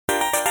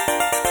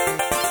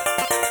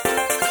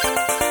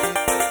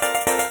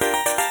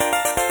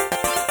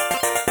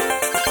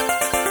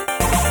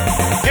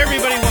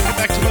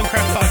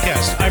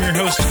Podcast. I'm your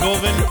host,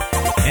 Golvin,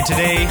 and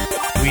today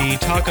we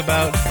talk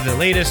about the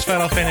latest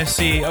Final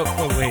Fantasy... Oh,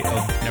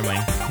 never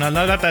mind.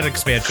 Not that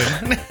expansion.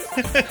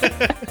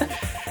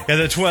 Yeah,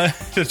 the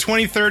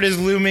 23rd is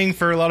looming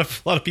for a lot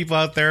of people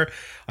out there.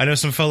 I know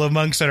some fellow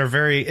monks that are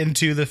very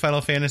into the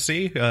Final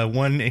Fantasy,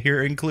 one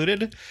here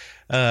included,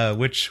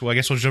 which, well, I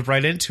guess we'll jump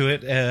right into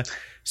it.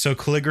 So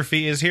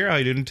Calligraphy is here. How are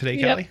you doing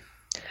today, Callie?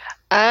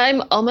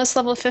 I'm almost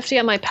level 50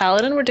 on my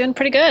Paladin. We're doing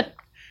pretty good.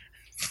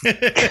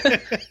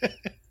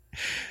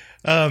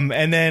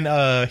 And then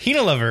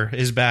Hina Lover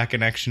is back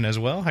in action as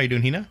well. How you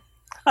doing, Hina?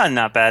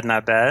 Not bad.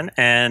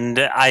 And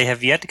I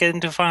have yet to get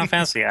into Final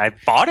Fantasy. I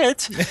bought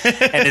it,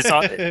 and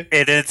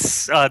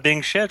it's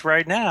being shipped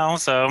right now.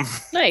 So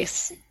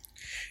nice.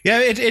 Yeah,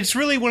 it's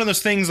really one of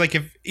those things. Like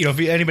if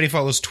anybody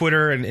follows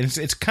Twitter, and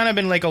it's kind of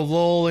been like a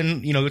lull,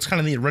 and it's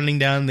kind of running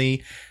down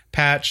the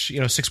patch.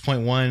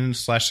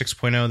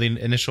 6.1/6.0.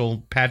 The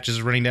initial patch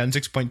is running down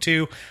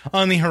 6.2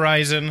 on the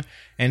horizon,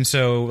 and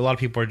so a lot of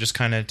people are just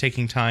kind of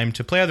taking time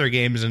to play other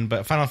games.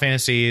 But Final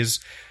Fantasy is.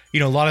 A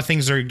lot of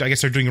things they're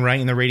doing right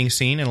in the rating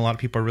scene, and a lot of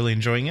people are really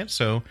enjoying it.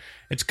 So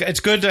it's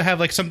good to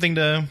have like something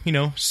to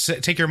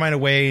take your mind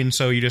away, and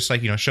so you just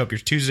show up your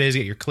Tuesdays,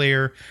 get your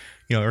clear,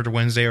 or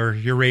Wednesday, or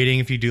your rating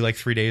if you do like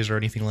 3 days or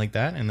anything like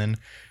that, and then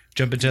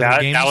jump into the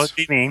games. That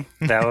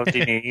would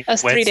be me.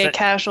 Us 3-day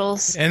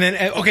casuals. And then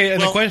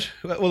the question.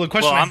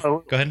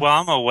 Go ahead. Well,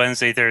 I'm a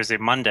Wednesday, Thursday,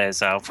 Monday,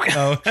 so.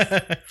 Oh,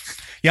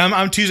 yeah,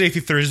 I'm Tuesday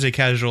through Thursday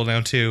casual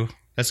now too.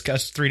 That's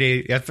 3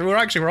 days. Yeah,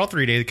 we're all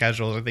 3 day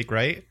casuals, I think,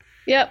 right?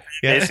 Yep.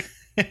 Yeah.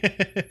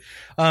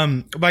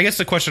 But I guess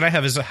the question I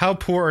have is, how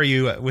poor are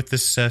you with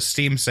this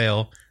Steam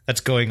sale that's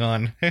going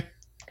on?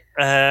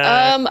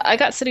 I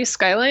got City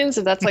Skylines,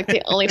 and that's like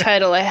the only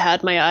title I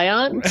had my eye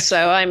on,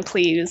 so I'm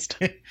pleased.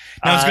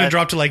 Now it's going to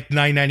drop to like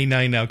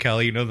 $9.99 now,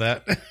 Callie. You know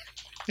that,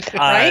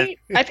 right?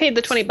 I paid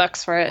the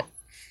 $20 for it.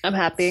 I'm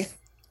happy.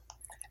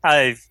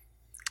 I've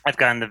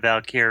gotten the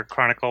Valkyrie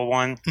Chronicle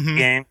 1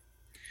 game.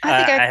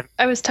 I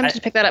was tempted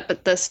to pick that up,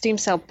 but the Steam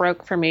sale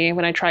broke for me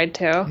when I tried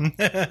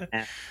to.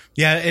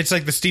 Yeah, it's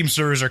like the Steam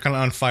servers are kind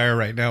of on fire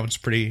right now. It's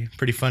pretty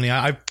funny.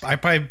 I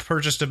probably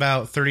purchased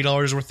about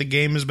 $30 worth of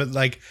games, but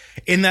like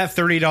in that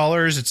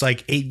 $30, it's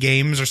like 8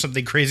 games or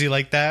something crazy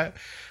like that.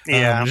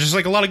 Yeah, there's just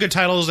like a lot of good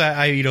titles that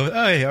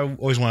I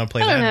always want to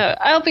play. I don't know.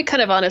 I'll be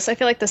kind of honest. I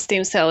feel like the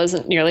Steam sale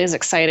isn't nearly as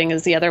exciting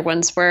as the other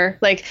ones were.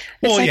 Like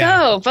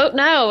vote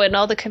now and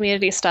all the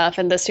community stuff.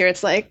 And this year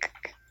it's like,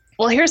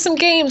 well, here's some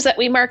games that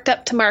we marked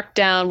up to mark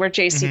down. We're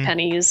JC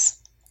Penney's.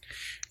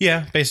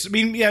 Yeah,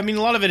 basically. I mean,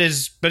 a lot of it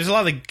is, but it's a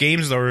lot of the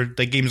games that were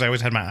the games I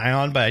always had my eye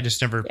on, but I just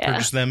never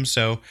purchased them.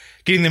 So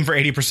getting them for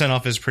 80%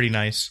 off is pretty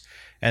nice,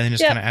 and then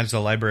just kind of adds to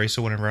the library.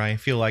 So whenever I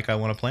feel like I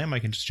want to play them, I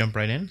can just jump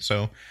right in.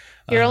 So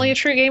you're only a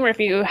true gamer if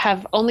you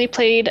have only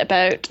played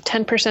about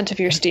 10% of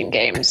your Steam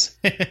games.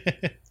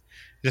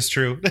 That's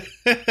true.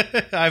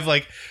 I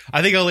think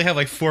I only have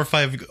like 4 or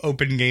 5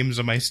 open games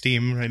on my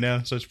Steam right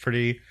now, so it's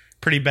pretty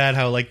bad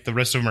how like the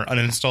rest of them are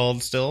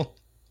uninstalled still.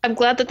 I'm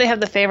glad that they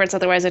have the favorites,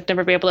 otherwise I'd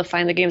never be able to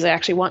find the games I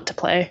actually want to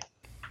play.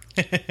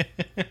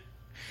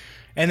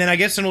 And then I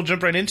guess we'll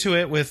jump right into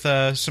it with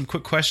some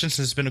quick questions.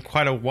 It's been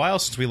quite a while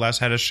since we last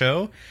had a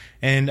show.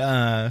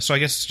 And so I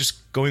guess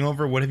just going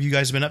over, what have you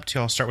guys been up to?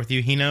 I'll start with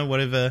you, Hina. What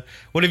have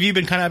you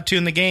been kind of up to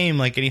in the game?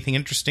 Like anything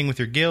interesting with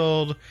your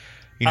guild?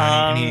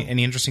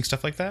 Any interesting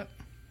stuff like that?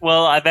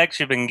 Well, I've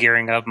actually been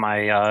gearing up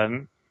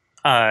my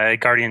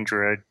Guardian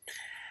Druid.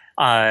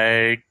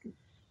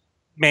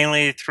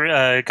 Mainly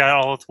got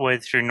all the way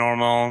through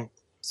normal.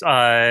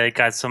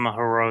 Got some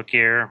heroic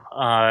gear.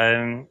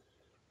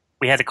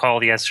 We had to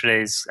call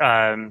yesterday's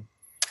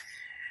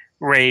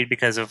raid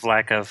because of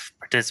lack of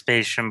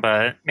participation,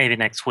 but maybe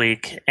next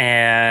week.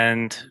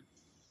 And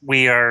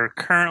we are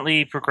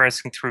currently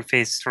progressing through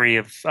phase 3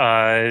 of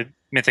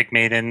Mythic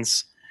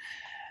Maidens.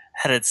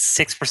 Had a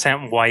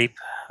 6% wipe.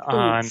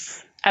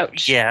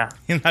 Ouch. Yeah.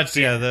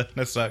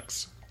 That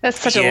sucks. That's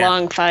such a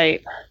long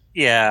fight.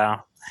 Yeah.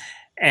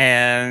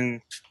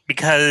 And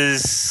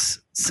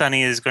because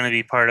Sunny is going to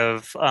be part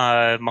of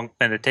Monk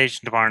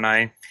Meditation tomorrow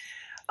night,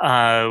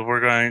 we're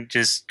going to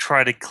just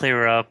try to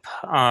clear up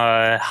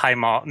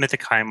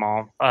Mythic High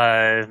Mall,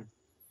 trying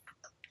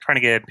to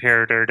get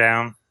Imperator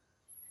down.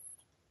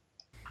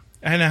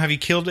 And have you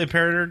killed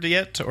Imperator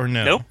yet, or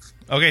no? Nope.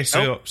 Okay,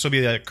 so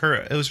be the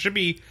curve. It should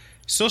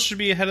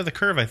be ahead of the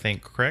curve, I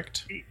think.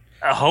 Correct?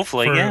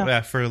 Hopefully,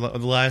 for the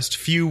last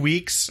few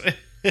weeks.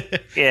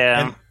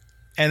 Yeah.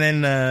 And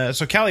then,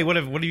 so Callie, what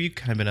have you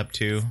kind of been up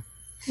to?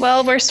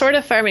 Well, we're sort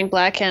of farming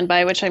Blackhand,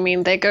 by which I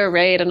mean they go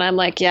raid, and I'm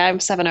like, yeah, I'm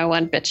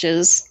 701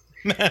 bitches.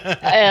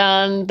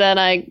 And then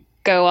I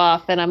go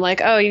off, and I'm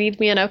like, oh, you need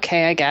me in?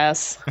 Okay, I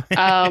guess.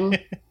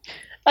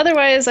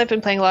 Otherwise, I've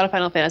been playing a lot of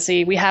Final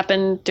Fantasy. We have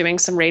been doing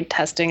some raid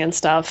testing and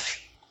stuff.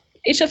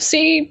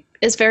 HFC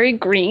is very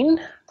green.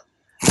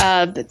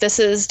 This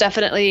is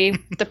definitely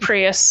the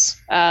Prius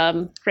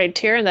raid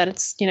tier, in that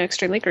it's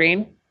extremely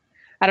green.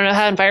 I don't know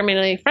how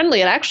environmentally friendly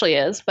it actually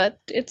is, but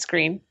it's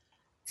green.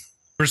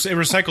 It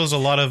recycles a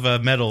lot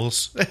of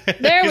metals.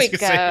 There we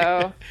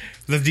go.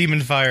 The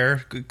demon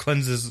fire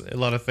cleanses a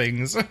lot of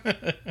things.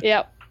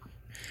 Yep.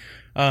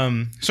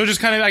 So just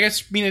kind of, I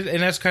guess,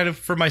 and that's kind of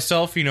for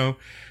myself,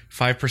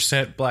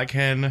 5% Black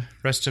Hen,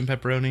 rest in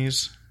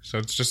pepperonis. So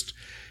it's just,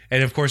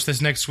 and of course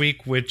this next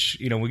week, which,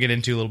 we'll get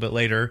into a little bit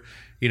later,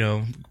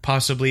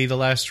 possibly the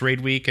last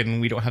raid week,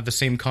 and we don't have the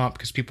same comp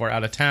because people are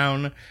out of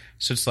town.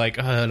 So it's like,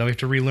 now we have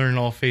to relearn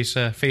all phase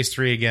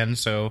 3 again.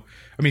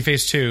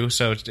 Phase 2.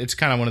 So it's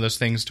kind of one of those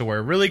things to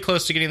where really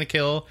close to getting the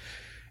kill.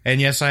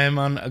 And yes, I am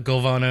on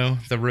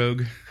Golvano, the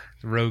rogue.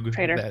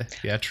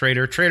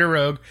 Traitor. Traitor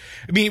rogue.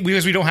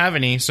 Because we don't have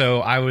any, so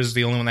I was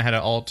the only one that had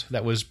an alt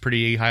that was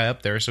pretty high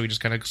up there, so we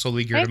just kind of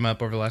slowly geared them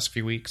up over the last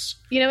few weeks.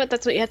 You know what?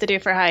 That's what you have to do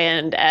for high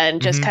end,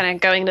 and just kind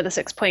of going to the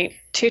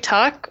 6.2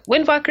 talk.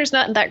 Windwalker's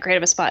not in that great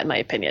of a spot, in my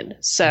opinion.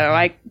 So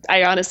I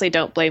honestly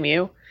don't blame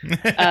you.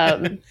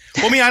 I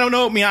don't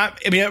know.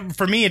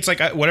 For me, it's like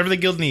whatever the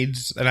guild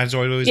needs, and as I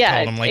always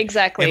tell them, like,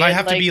 exactly. If I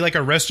have to be like a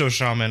resto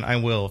shaman, I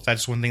will. If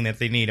that's one thing that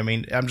they need.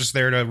 I'm just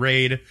there to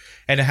raid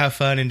and to have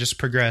fun and just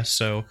progress.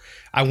 So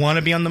I want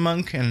to be on the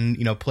monk and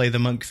play the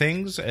monk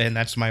things, and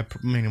that's my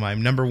my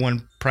number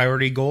one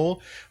priority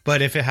goal.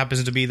 But if it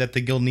happens to be that the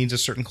guild needs a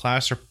certain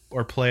class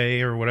or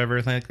play or whatever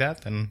like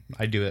that, then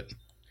I do it.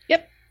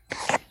 Yep.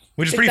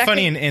 Which is pretty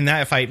funny in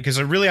that fight, because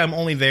I'm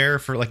only there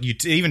for, like, you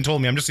even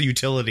told me I'm just a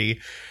utility.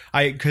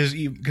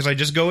 Because I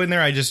just go in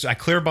there, I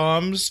clear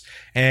bombs,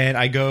 and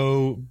I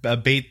go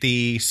bait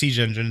the siege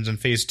engines in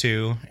phase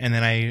 2, and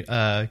then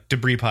I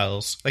debris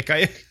piles. Like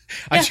I do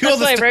all this.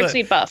 That's why rogues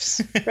need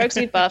buffs. Rogues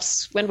need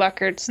buffs.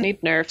 Windwalkers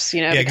need nerfs.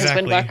 Because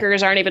exactly.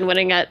 Windwalkers aren't even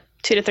winning at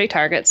 2 to 3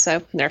 targets,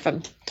 so nerf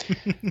them.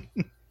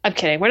 I'm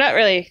kidding. We're not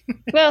really.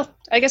 Well,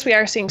 I guess we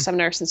are seeing some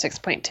nerfs in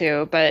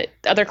 6.2, but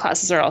other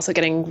classes are also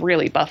getting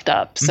really buffed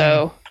up.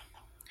 So,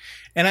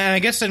 and I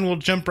guess then we'll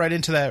jump right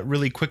into that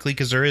really quickly,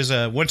 because there is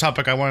one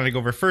topic I wanted to go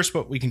over first,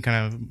 but we can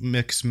kind of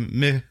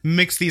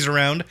mix these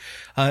around.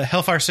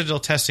 Hellfire Citadel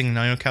testing. And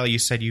I know, Callie, you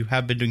said you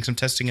have been doing some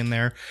testing in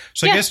there,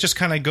 so I guess just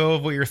kind of go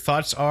over what your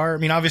thoughts are.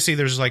 Obviously,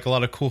 there's like a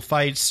lot of cool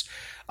fights.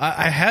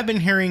 I have been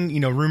hearing,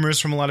 rumors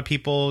from a lot of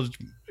people.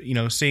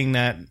 Seeing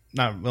that,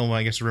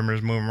 I guess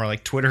rumors more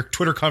like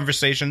Twitter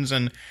conversations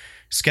and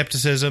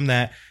skepticism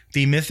that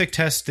the Mythic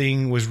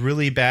testing was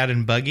really bad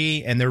and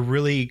buggy, and they're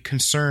really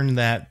concerned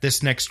that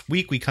this next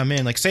week we come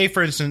in, like, say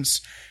for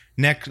instance,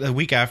 a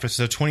week after,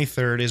 so the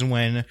 23rd is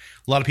when a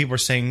lot of people are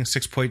saying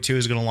 6.2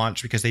 is going to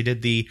launch, because they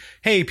did the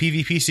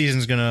PvP season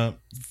is going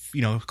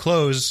to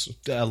close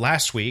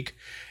last week.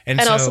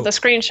 And so, also the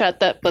screenshot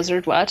that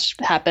Blizzard Watch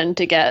happened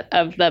to get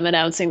of them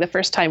announcing the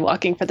first time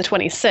walking for the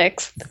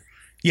 26th.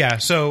 Yeah,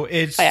 so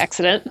it's by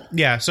accident.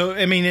 Yeah, so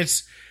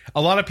it's a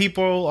lot of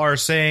people are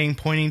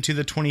pointing to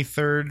the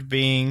 23rd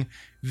being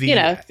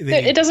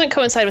it doesn't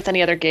coincide with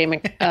any other game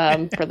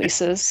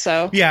releases.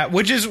 So yeah,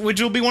 which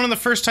will be one of the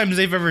first times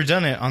they've ever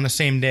done it on the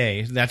same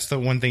day. That's the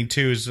one thing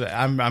too. Is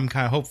I'm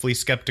kind of hopefully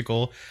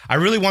skeptical. I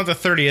really want the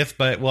 30th,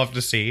 but we'll have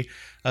to see.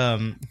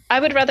 I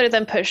would rather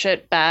them push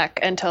it back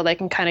until they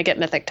can kind of get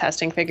Mythic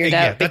testing figured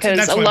out,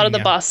 because a lot of the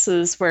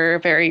bosses were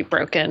very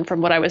broken from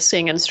what I was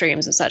seeing in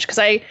streams and such. Because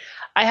I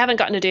haven't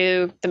gotten to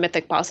do the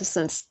Mythic bosses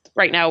since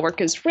right now work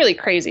is really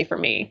crazy for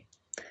me.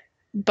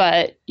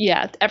 But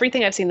yeah,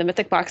 everything I've seen, the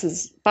Mythic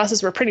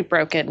bosses were pretty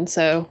broken.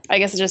 So I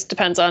guess it just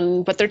depends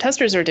on what their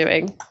testers are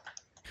doing.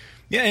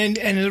 Yeah, and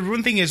the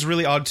one thing is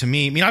really odd to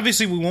me.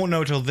 Obviously we won't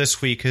know till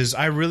this week, because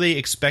I really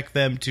expect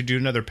them to do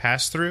another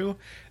pass through.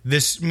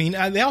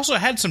 They also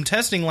had some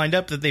testing lined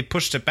up that they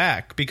pushed it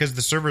back because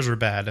the servers were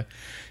bad.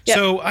 Yep.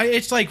 So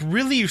it's like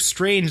really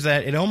strange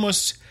that it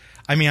almost.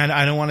 I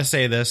don't want to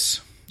say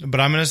this, but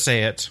I'm going to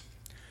say it.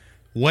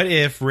 What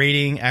if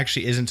raiding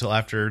actually isn't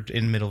until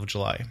in middle of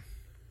July?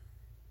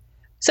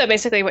 So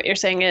basically what you're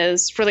saying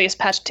is release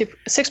patch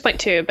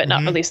 6.2, but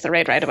not release the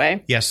raid right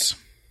away? Yes.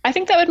 I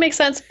think that would make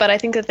sense, but I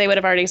think that they would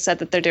have already said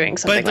that they're doing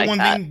something like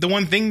that. The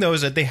one thing, though,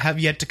 is that they have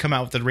yet to come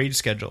out with the raid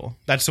schedule.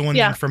 That's the one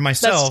thing for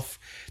myself.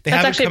 They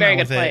haven't come out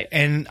with it.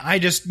 And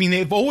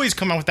they've always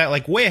come out with that,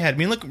 like, way ahead.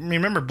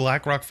 Remember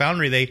BlackRock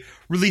Foundry, they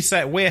released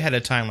that way ahead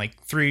of time, like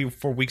 3 or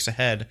 4 weeks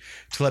ahead,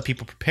 to let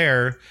people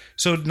prepare.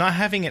 So not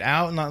having it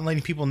out, not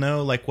letting people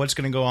know, like, what's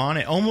going to go on,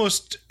 it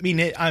almost,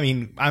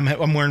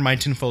 I'm wearing my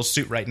tinfoil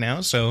suit right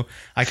now, so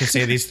I can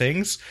say these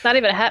things. Not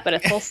even a hat, but a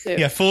full suit.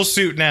 Yeah, full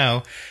suit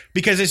now.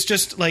 Because it's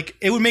just, like,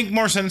 it would make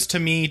more sense to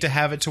me to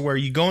have it to where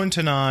you go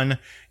into Non,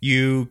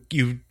 you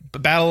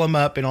battle them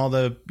up and all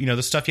the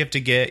the stuff you have to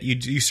get.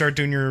 You start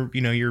doing your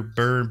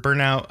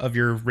burnout of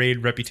your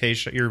raid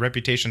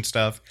reputation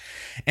stuff,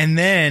 and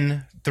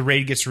then the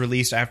raid gets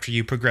released after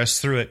you progress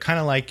through it. Kind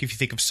of like if you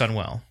think of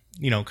Sunwell,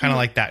 kind of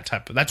like that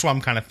type. That's what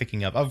I'm kind of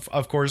thinking of.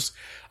 Of course,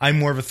 I'm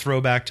more of a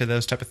throwback to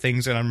those type of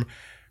things, and I'm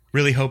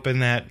really hoping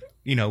that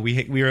we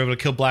were able to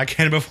kill Black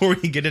Hen before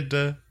we get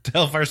into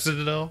Hellfire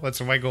Citadel.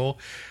 That's my goal.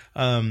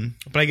 But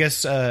I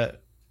guess.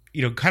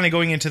 Kind of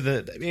going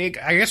into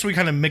I guess we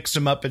kind of mixed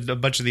them up, and a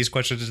bunch of these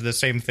questions into the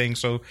same thing.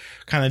 So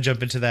kind of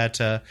jump into that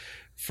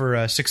for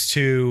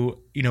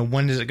 6.2,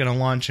 when is it going to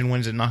launch and when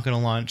is it not going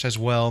to launch as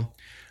well?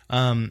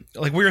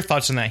 Like, what are your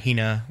thoughts on that,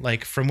 Hina?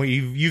 Like, from what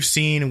you've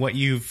seen and what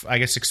you've, I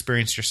guess,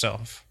 experienced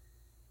yourself.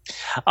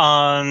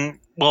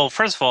 Well,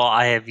 first of all,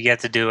 I have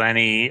yet to do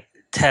any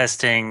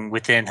testing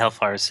within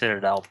Hellfire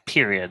Citadel,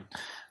 period.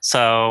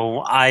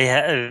 So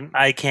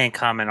I can't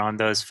comment on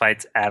those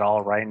fights at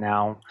all right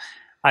now.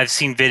 I've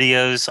seen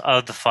videos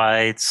of the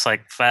fights,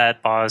 like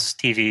Fat Boss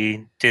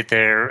TV did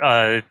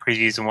their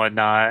previews and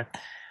whatnot.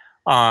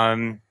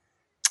 But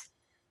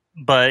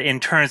in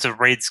terms of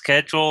raid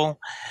schedule,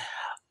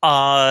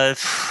 yeah,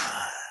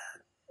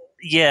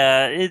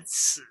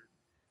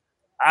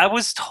 I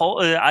was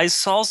told, I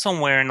saw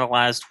somewhere in the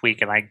last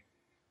week, and I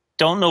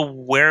don't know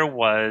where it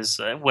was,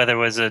 whether it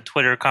was a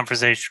Twitter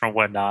conversation or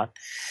whatnot,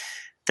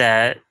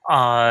 that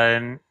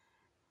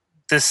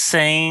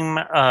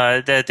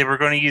that they were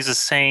going to use the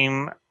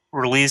same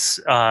release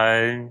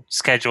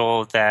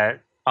schedule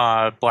that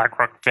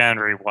BlackRock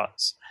Foundry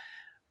was.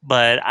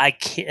 But I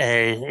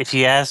can't, if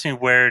you ask me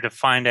where to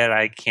find it,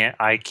 I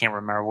can't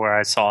remember where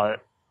I saw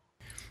it.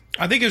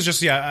 I think it was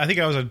just, I think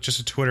I was just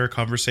a Twitter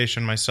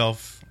conversation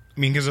myself. I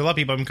mean, because a lot of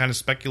people have been kind of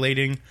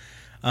speculating.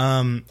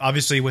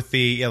 Obviously, with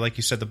the, like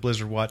you said, the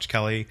Blizzard Watch,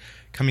 Kelly,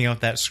 coming out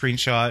with that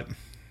screenshot,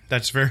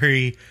 that's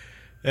very...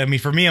 I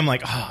mean, for me, I'm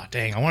like, oh,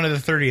 dang, I wanted the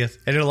 30th.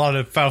 And there are a lot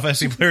of Final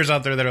Fantasy players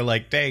out there that are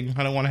like, dang,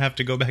 I don't want to have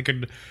to go back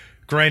and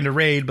grind a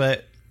raid.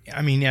 But,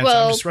 I mean, yeah,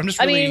 well, I'm just really...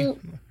 I mean,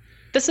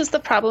 this is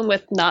the problem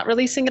with not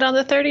releasing it on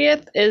the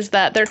 30th, is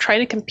that they're trying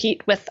to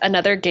compete with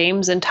another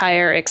game's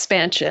entire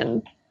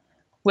expansion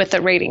with a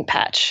raiding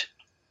patch.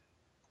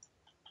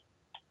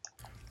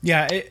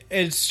 Yeah,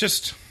 it's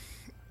just...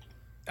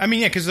 I mean,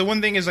 yeah, because the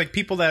one thing is, like,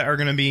 people that are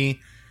going to be...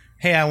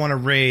 hey, I want to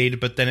raid,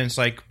 but then it's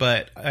like,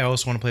 but I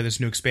also want to play this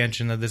new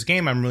expansion of this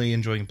game I'm really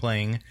enjoying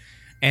playing.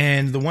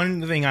 And the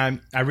one thing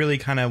I really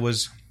kind of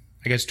was,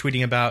 I guess,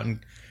 tweeting about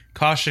and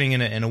cautioning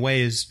in a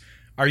way is,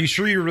 are you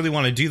sure you really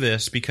want to do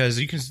this? Because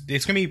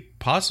it's going to be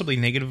possibly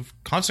negative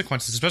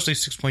consequences, especially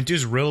 6.2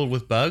 is riddled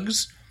with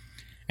bugs.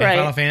 And right.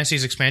 Final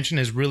Fantasy's expansion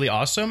is really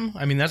awesome.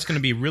 I mean, that's going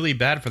to be really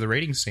bad for the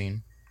raiding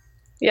scene.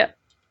 Yep.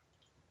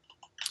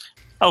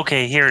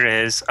 Okay, here it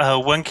is.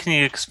 When can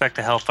you expect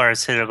the Hellfire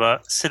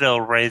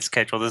Citadel raid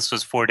schedule? This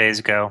was 4 days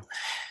ago.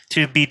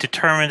 To be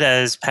determined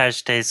as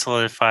patch date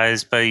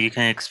solidifies, but you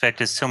can expect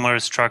a similar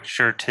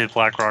structure to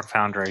BlackRock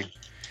Foundry.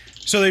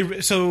 So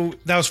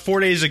that was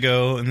 4 days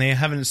ago, and they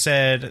haven't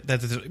said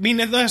that. I mean,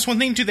 that's one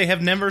thing too. They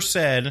have never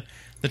said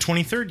the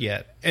 23rd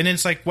yet, and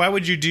it's like, why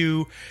would you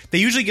do? They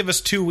usually give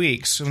us 2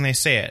 weeks when they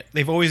say it.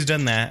 They've always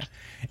done that,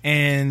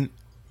 and.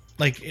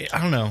 Like, I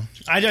don't know.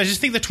 I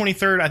just think the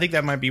 23rd, I think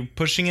that might be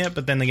pushing it.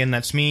 But then again,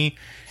 that's me.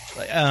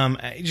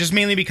 Just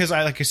mainly because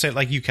like I said,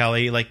 like you,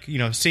 Kelly, like, you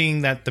know,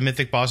 seeing that the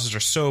mythic bosses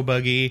are so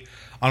buggy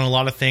on a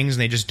lot of things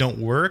and they just don't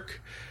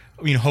work.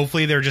 You know,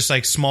 hopefully they're just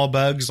like small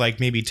bugs, like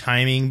maybe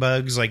timing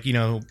bugs, like, you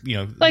know,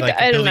 like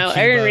I don't know.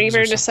 Aaron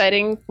Reaver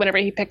deciding whenever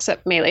he picks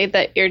up melee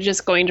that you're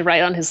just going to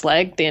ride on his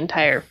leg the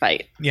entire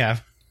fight. Yeah.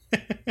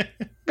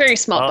 Very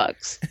small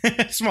bugs.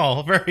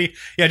 Small, very,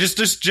 yeah.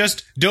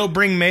 Just don't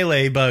bring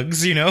melee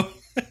bugs, you know,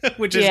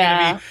 which is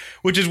gonna be,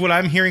 which is what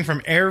I'm hearing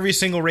from every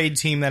single raid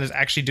team that is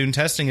actually doing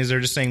testing. Is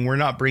they're just saying we're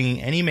not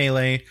bringing any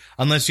melee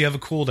unless you have a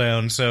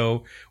cooldown.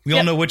 So we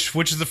all know which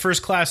is the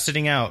first class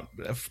sitting out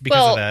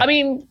because of that. I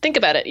mean, think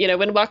about it. You know,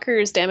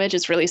 Windwalker's damage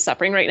is really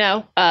suffering right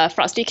now.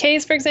 Frosty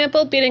K's, for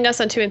example, beating us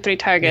on 2 and 3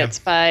 targets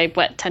by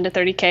 10 to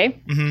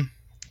 30k,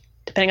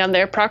 depending on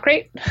their proc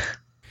rate.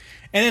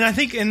 And then I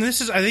think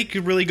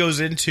it really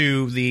goes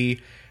into the,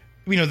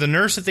 you know, the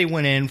nerfs that they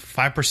went in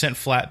 5%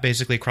 flat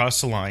basically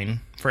across the line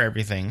for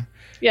everything.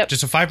 Yep.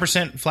 Just a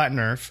 5% flat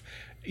nerf,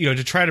 you know,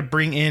 to try to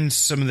bring in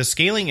some of the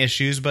scaling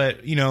issues.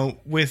 But, you know,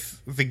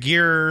 with the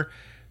gear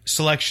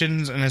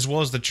selections and as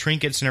well as the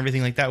trinkets and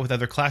everything like that with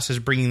other classes,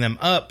 bringing them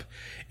up,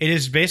 it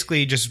is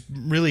basically just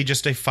really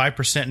just a 5%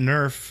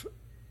 nerf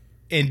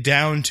and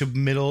down to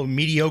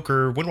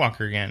mediocre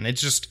Windwalker again.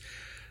 It's just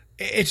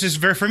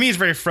very, for me, it's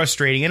very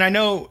frustrating. And I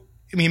know,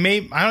 I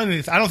mean, I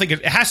don't think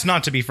it has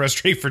not to be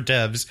frustrating for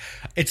devs.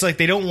 It's like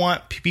they don't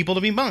want people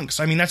to be monks.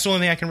 I mean, that's the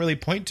only thing I can really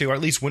point to, or at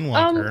least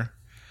Windwalker.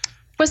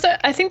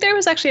 I think there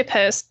was actually a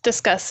post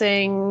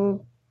discussing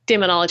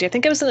demonology. I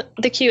think it was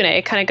the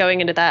Q&A kind of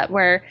going into that,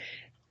 where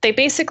they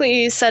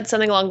basically said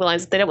something along the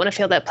lines that they don't want to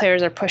feel that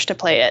players are pushed to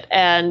play it.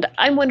 And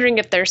I'm wondering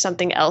if there's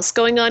something else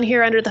going on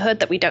here under the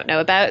hood that we don't know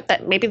about,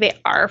 that maybe they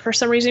are for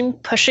some reason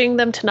pushing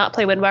them to not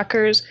play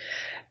Windwalkers.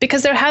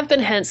 Because there have been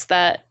hints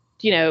that,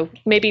 you know,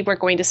 maybe we're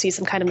going to see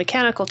some kind of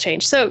mechanical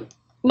change. So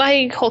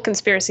my whole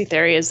conspiracy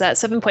theory is that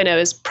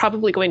 7.0 is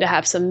probably going to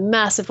have some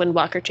massive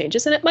Windwalker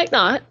changes, and it might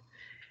not.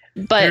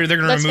 But they're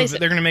going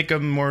to make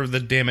him more of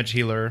the damage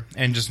healer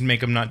and just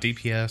make him not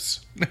DPS.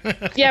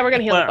 Yeah, we're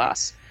going to heal the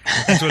boss.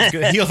 That's what's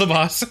good. Heal the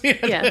boss.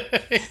 Yeah.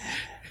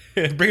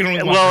 Bring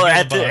it on. Well,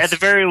 at the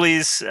very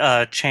least,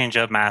 change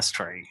up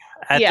mastery.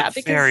 At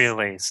the very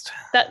least.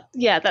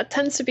 That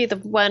tends to be the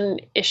one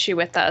issue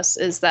with us,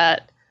 is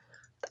that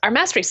our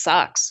mastery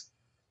sucks.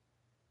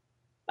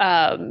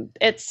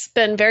 It's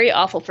been very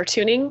awful for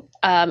tuning.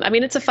 I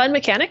mean, it's a fun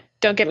mechanic,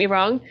 don't get me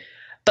wrong,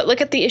 But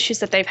look at the issues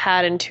that they've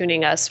had in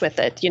tuning us with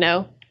it, you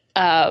know?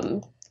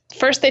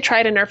 First, they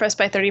try to nerf us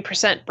by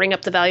 30%, bring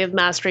up the value of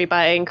mastery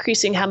by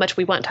increasing how much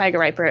we want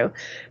Tiger Eye Brew.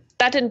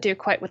 That didn't do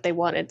quite what they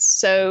wanted.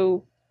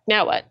 So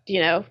now what?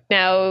 You know,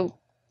 now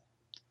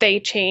they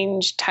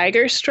change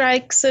Tiger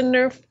Strikes and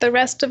nerf the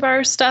rest of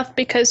our stuff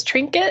because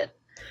Trinket.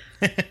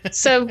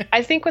 So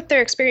I think what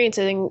they're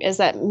experiencing is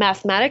that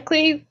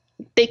mathematically,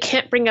 they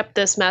can't bring up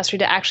this mastery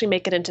to actually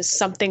make it into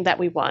something that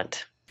we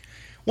want.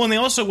 Well, and they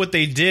also, what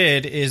they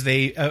did is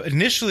they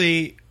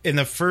initially, in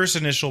the first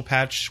initial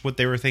patch, what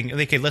they were thinking,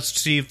 okay, let's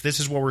see if this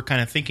is what we're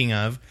kind of thinking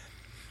of.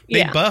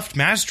 They buffed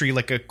mastery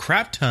like a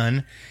crap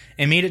ton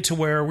and made it to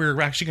where we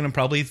were actually going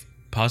to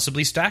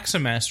possibly stack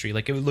some mastery.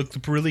 Like, it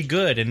looked really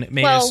good, and it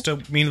made us still,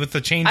 with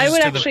the changes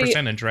to the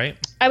percentage, right?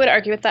 I would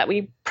argue with that.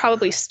 We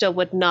probably still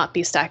would not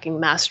be stacking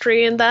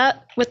mastery in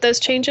that with those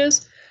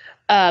changes.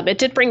 It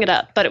did bring it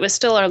up, but it was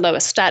still our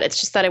lowest stat.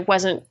 It's just that it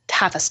wasn't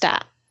half a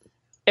stat.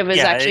 It was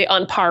actually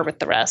on par with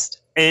the rest.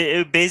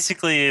 It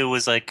basically, it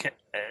was like,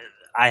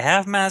 I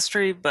have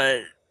mastery,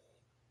 but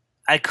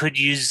I could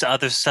use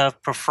other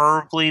stuff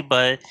preferably,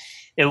 but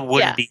it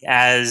wouldn't be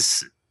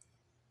as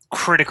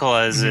critical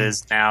as it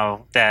is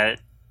now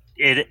that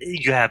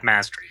you have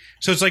mastery.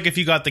 So it's like if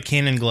you got the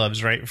cannon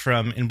gloves, right,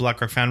 from in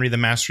Blackrock Foundry, the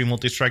mastery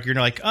multi-strike, you're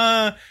like,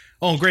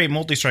 oh great,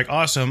 multi-strike,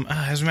 awesome,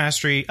 has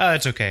mastery,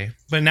 it's okay.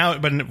 But now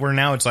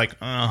it's like,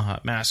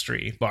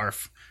 mastery,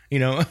 barf, you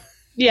know?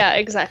 Yeah,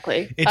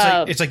 exactly.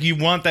 It's like you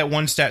want that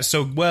one stat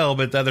so well,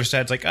 but the other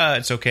stat's like,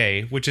 it's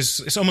okay. Which is,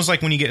 it's almost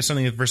like when you get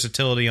something with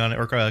versatility on it,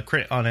 or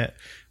crit on it,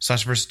 /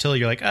 versatility,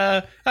 you're like,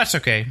 that's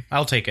okay,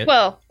 I'll take it.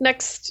 Well,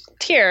 next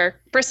tier,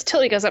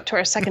 versatility goes up to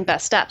our second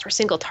best stats for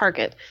single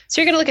target.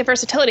 So you're going to look at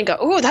versatility and go,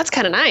 oh, that's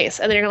kind of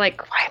nice. And then you're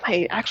like, why am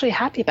I actually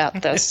happy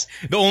about this?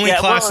 The only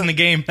class in the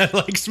game that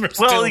likes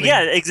versatility. Well,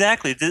 yeah,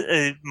 exactly.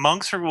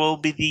 Monks will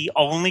be the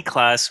only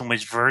class in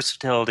which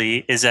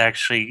versatility is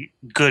actually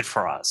good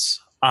for us.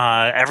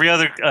 Every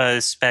other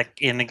spec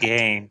in the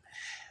game,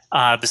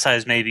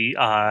 besides maybe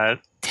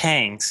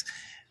tanks,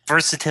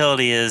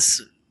 versatility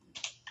is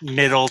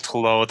middle to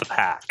low of the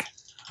pack.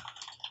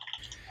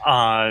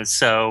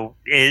 So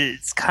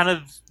it's kind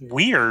of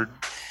weird,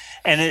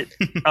 and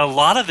a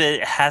lot of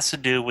it has to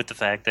do with the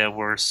fact that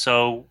we're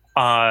so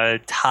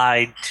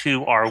tied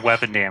to our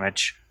weapon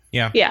damage.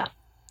 Yeah.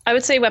 I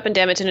would say weapon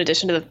damage in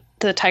addition to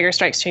the Tiger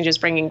Strikes changes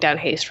bringing down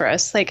haste for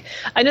us. Like,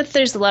 I know that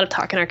there's a lot of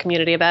talk in our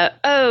community about,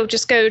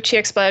 just go Chi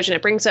Explosion.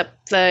 It brings up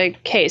the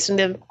haste. And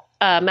the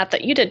map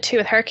that you did too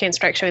with Hurricane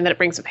Strike showing that it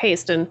brings up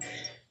haste. And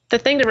the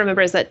thing to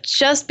remember is that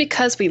just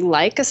because we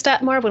like a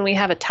stat more when we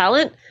have a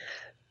talent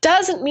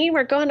doesn't mean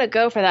we're going to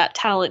go for that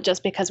talent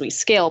just because we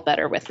scale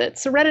better with it.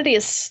 Serenity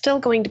is still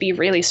going to be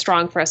really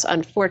strong for us,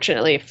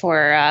 unfortunately,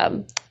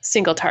 for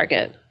single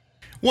target.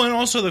 Well, and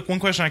also the one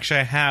question actually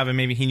I have, and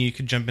maybe you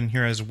could jump in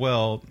here as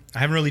well. I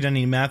haven't really done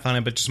any math on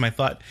it, but just my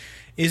thought.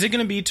 Is it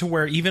going to be to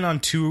where even on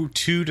two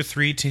to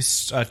three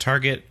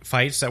target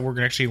fights that we're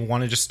going to actually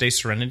want to just stay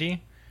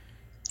Serenity?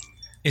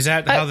 Is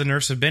that how the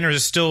nerfs have been, or is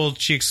it still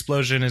Chi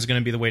Explosion is going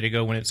to be the way to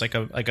go when it's like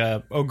a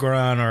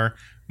Ogron or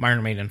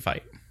Iron Maiden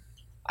fight?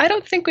 I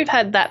don't think we've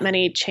had that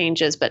many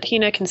changes, but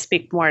Hina can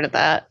speak more to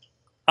that.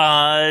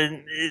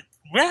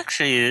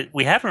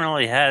 We haven't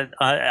really had.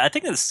 I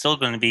think it's still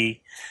going to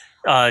be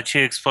Chi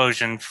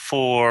Explosion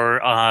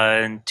for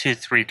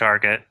 2-3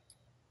 target.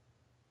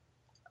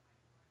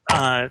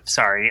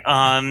 Sorry.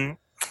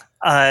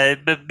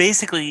 But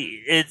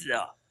basically, it's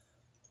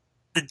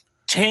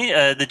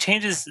the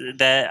changes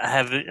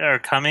that are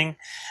coming,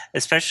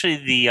 especially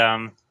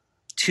the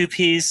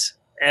 2Ps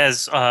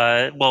as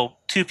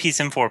 2Ps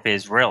and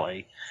 4Ps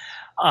really,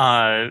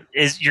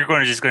 is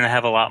you're just going to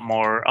have a lot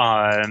more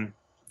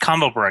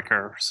combo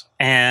breakers,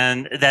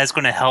 and that's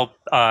going to help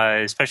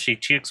especially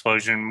Chi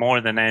Explosion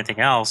more than anything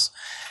else,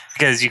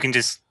 because you can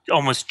just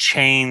almost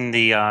chain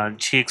the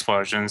Chi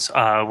Explosions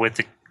with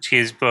the Chi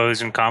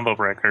Explosion combo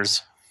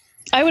breakers.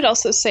 I would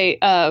also say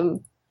I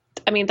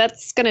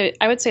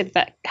would say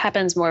that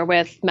happens more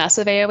with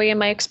massive AoE in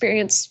my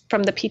experience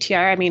from the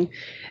PTR. I mean,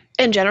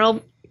 in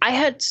general, I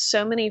had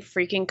so many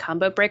freaking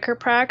combo breaker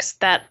procs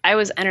that I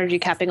was energy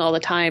capping all the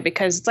time,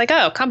 because it's like,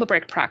 combo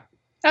breaker proc,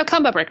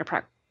 combo breaker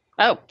proc,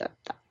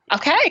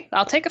 okay,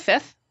 I'll take a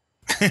fifth.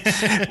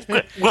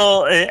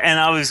 Well, and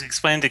I was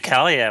explaining to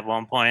Callie at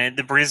one point,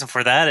 the reason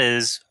for that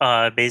is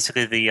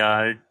basically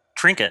the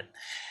trinket.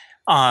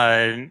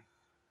 I've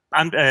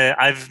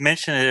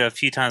mentioned it a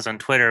few times on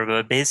Twitter,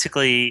 but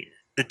basically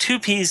the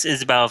 2Ps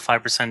is about a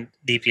 5%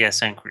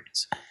 DPS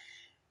increase.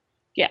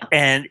 Yeah.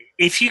 And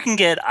if you can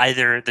get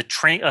either the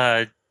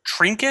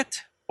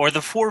trinket or the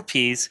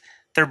 4Ps,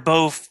 they're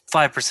both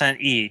 5%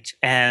 each.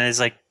 And it's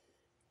like,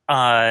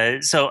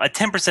 so a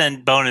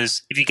 10%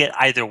 bonus if you get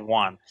either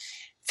one,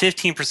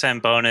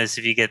 15% bonus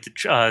if you get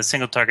the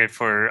single target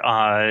for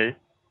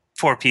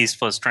 4Ps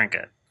plus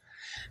trinket,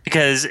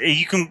 because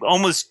you can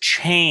almost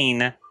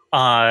chain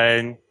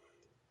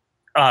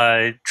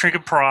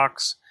trinket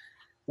procs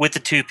with the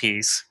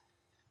 2Ps,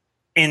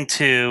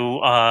 into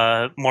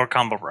more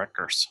combo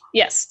breakers.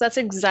 Yes, that's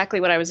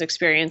exactly what I was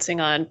experiencing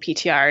on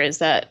PTR. Is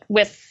that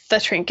with the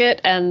trinket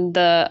and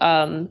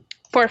the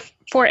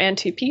 4 and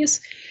 2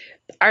 piece,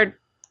 our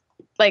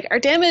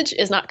damage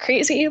is not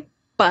crazy,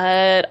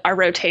 but our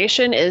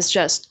rotation is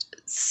just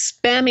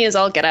spammy as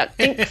all get out.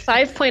 Think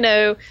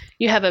 5.0,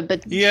 you have a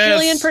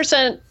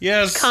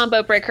bajillion%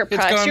 combo breaker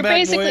price. You're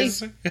basically,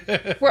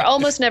 we're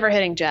almost never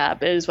hitting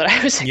jab is what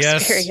I was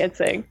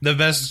experiencing. The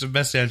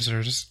best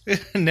answers.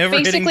 Never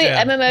basically,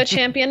 hitting jab. MMO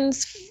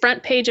Champions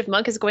front page of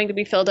Monk is going to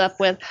be filled up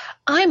with,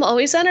 I'm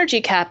always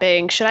energy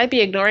capping. Should I be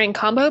ignoring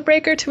combo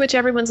breaker? To which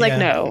everyone's like,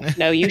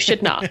 no, you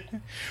should not.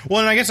 Well,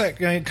 and I guess that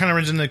kind of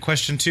runs into the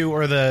question too,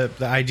 or the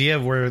idea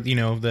of where,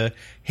 the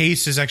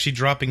haste is actually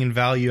dropping in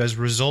value as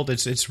a result.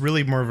 It's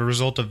really more of a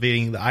result of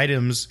beating the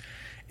items.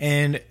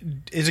 And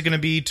is it going to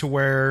be to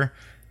where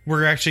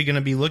we're actually going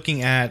to be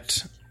looking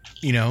at,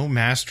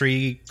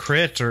 mastery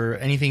crit or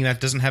anything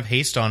that doesn't have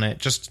haste on it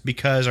just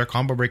because our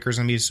combo breaker is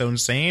going to be so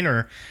insane?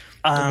 Or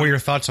what are your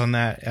thoughts on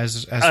that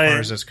as far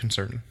as that's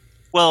concerned?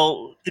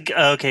 Well,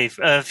 okay,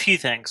 a few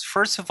things.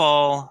 First of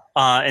all,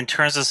 in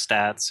terms of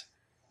stats,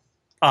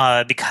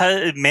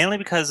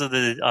 because of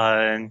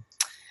the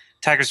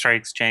Tiger Strike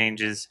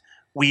exchanges,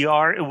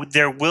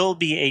 there will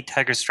be a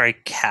Tiger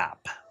Strike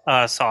cap,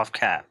 soft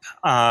cap.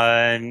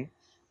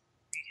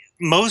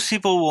 Most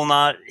people will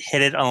not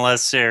hit it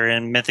unless they're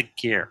in Mythic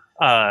gear.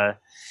 But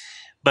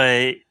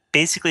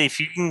basically, if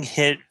you can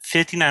hit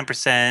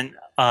 59%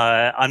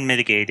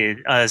 unmitigated,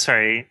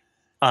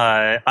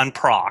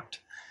 unprocced,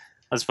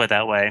 let's put it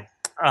that way,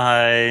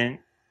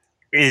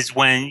 is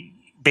when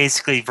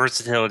basically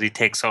versatility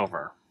takes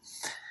over.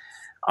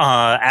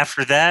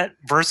 After that,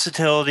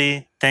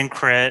 versatility, then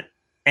crit,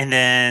 and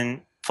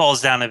then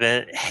falls down a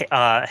bit,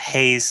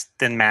 haste,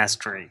 then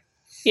mastery.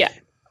 Yeah.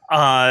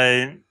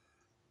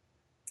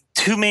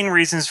 Two main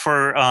reasons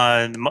for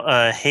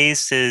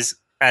haste is,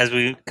 as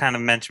we kind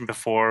of mentioned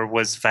before,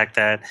 was the fact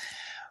that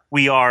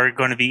we are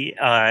going to be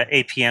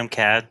APM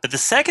capped. But the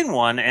second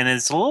one, and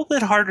it's a little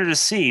bit harder to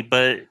see,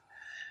 but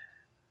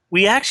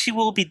we actually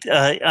will be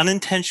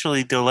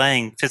unintentionally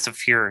delaying Fist of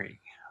Fury.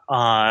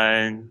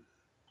 In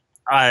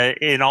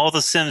all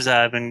the sims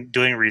that I've been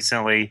doing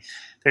recently,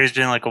 there's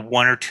been like a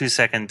 1 or 2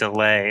 second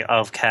delay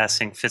of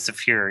casting Fist of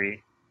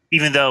Fury,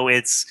 even though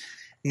it's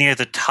near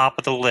the top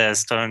of the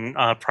list on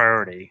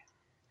priority.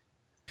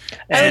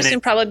 I would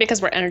assume probably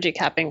because we're energy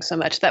capping so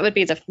much. That would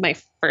be my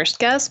first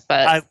guess,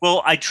 but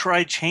I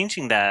tried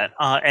changing that,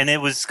 and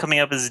it was coming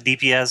up as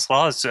DPS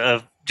loss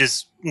of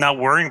just not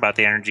worrying about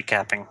the energy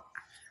capping.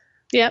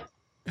 Yep.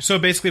 So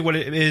basically, what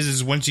it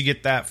is once you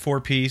get that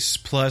 4-piece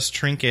plus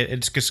trinket,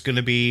 it's just going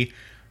to be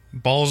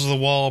balls of the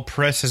wall.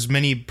 Press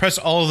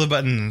all of the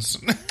buttons.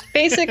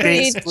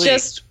 Basically,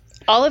 just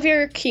all of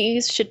your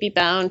keys should be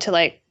bound to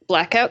like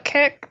blackout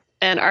kick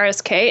and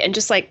RSK, and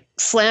just like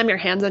slam your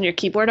hands on your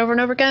keyboard over and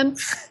over again.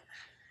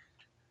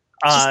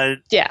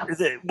 Yeah.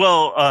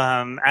 Well,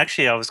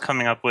 actually, I was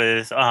coming up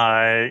with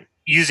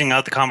using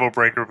out the combo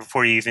breaker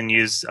before you even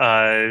use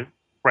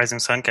Rising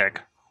Sun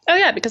Kick. Oh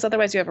yeah, because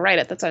otherwise you have a write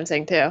it. That's what I'm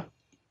saying too.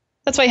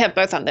 That's why you have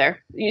both on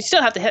there. You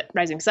still have to hit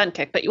Rising Sun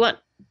Kick, but you want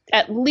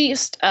at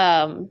least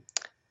 80%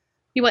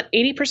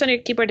 of your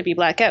keyboard to be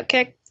blackout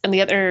kick, and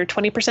the other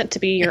 20% to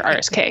be your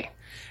RSK.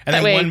 And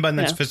then one button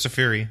that's Fist of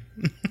Fury.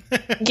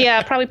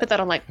 Yeah, probably put that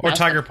on like or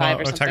Tiger Palm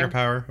or Tiger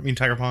Power. I mean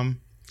Tiger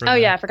Palm.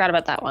 Yeah, I forgot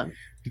about that one.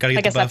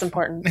 I guess that's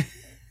important.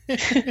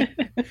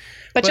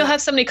 but you'll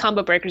have so many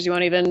combo breakers you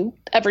won't even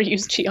ever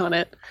use Chi on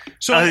it.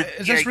 So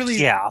that's really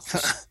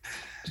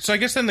So I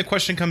guess then the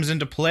question comes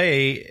into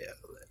play.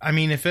 I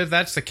mean, if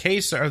that's the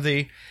case, are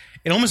they?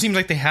 It almost seems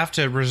like they have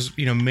to,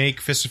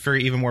 make Fist of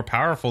Fury even more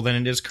powerful than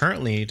it is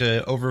currently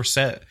to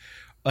overset.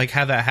 Like,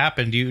 have that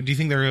happen? Do you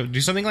think they're going to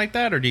do something like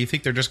that, or do you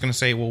think they're just going to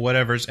say, well,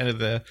 whatever? It's end of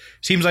the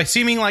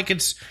seeming like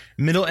it's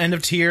middle end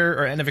of tier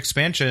or end of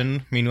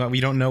expansion. I mean, we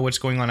don't know what's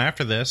going on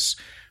after this.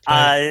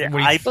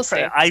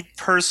 I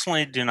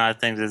personally do not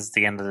think this is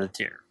the end of the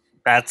tier.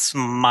 That's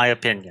my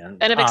opinion.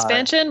 End of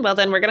expansion? Well,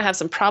 then we're going to have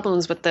some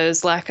problems with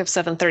those lack of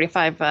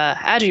 735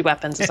 Agi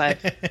weapons, as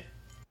I've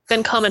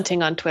been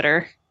commenting on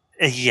Twitter.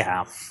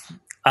 Yeah.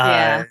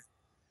 But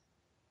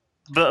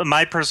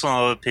my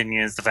personal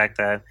opinion is the fact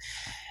that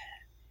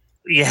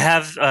you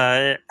have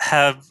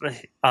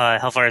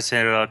Hellfire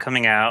Citadel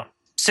coming out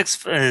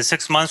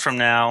 6 months from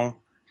now.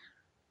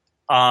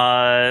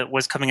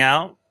 Was coming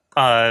out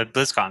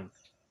BlizzCon.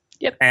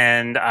 Yep.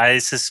 And I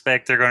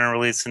suspect they're going to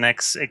release the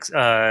next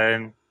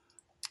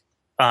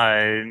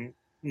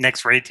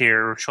raid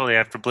tier shortly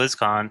after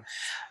BlizzCon.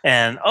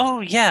 And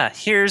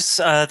here's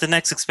the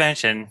next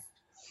expansion.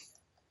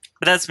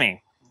 But that's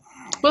me.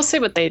 We'll see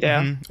what they do.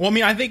 Mm-hmm. Well, I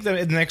mean, I think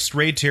the next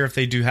raid tier, if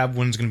they do have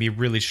one, is going to be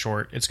really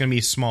short. It's going to be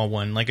a small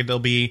one. Like, it'll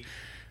be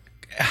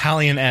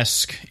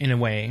Hallian-esque in a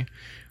way,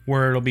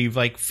 where it'll be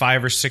like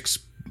 5 or 6,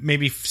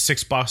 maybe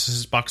 6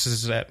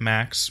 boxes at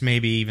max,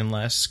 maybe even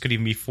less. Could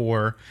even be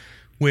 4,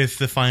 with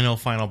the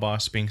final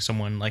boss being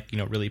someone like,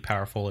 really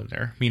powerful in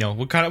there.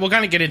 We'll kind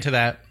of get into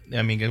that.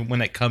 I mean, when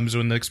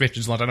the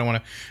expansion's launched, I don't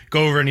want to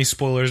go over any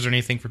spoilers or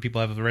anything for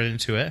people who haven't read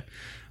into it.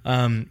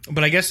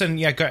 But I guess then,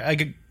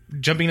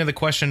 jumping into the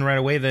question right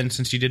away then,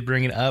 since you did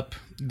bring it up,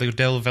 the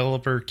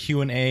developer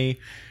Q&A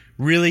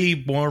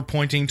really more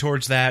pointing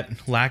towards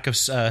that lack of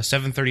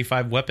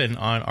 735 weapon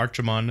on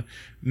Archimonde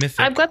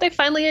Mythic. I'm glad they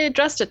finally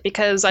addressed it,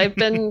 because I've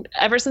been,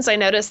 ever since I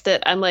noticed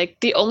that, I'm like,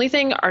 the only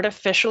thing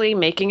artificially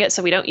making it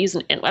so we don't use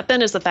an int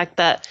weapon is the fact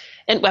that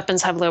int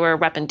weapons have lower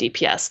weapon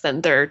DPS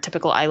than their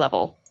typical eye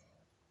level.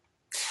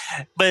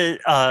 But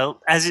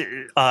as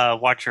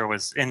Watcher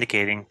was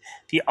indicating,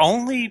 the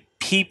only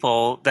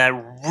people that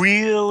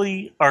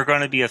really are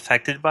going to be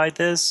affected by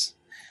this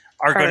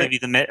are going to be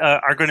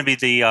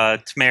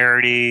the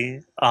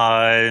Temerity,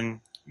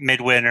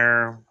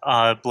 Midwinter,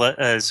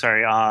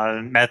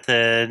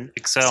 Method,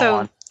 so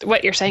on.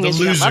 What you're saying is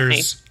you don't love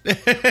me.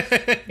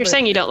 You're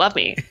saying you don't love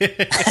me.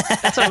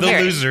 That's what I'm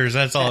hearing. Losers.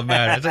 That's all that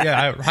matters.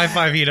 High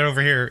five you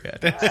over here.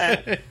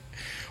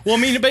 Well, I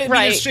mean,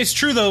 it's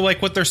true though.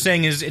 Like what they're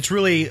saying is, it's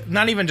really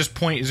not even just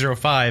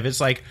 0.05. It's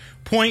like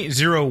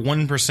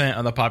 0.01%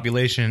 of the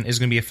population is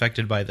going to be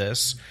affected by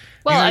this.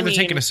 Well, I mean,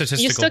 taking a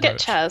statistical you still get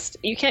chest.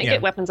 You can't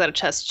get weapons out of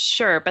chest,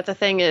 sure. But the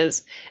thing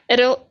is,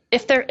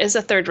 if there is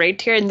a third raid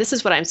tier, and this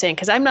is what I'm saying,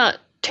 because I'm not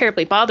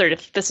terribly bothered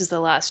if this is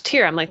the last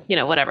tier. I'm like,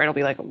 whatever. It'll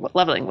be like a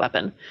leveling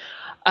weapon.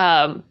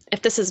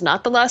 If this is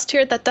not the last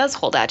tier, that does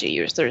hold agi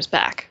users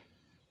back,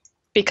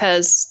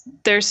 because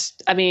there's,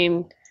 I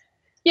know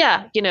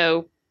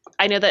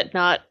that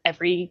not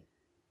every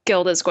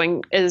guild is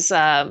farming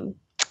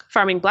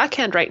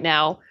Blackhand right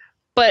now,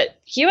 but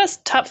US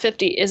top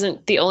 50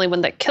 isn't the only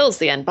one that kills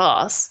the end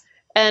boss.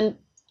 And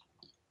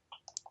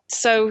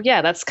so,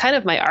 that's kind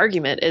of my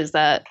argument, is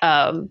that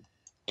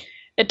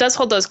it does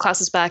hold those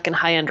classes back in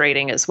high-end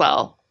rating as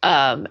well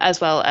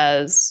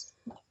as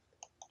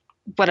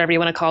whatever you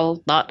want to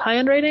call not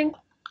high-end rating.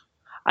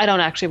 I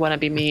don't actually want to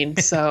be mean,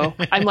 so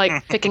I'm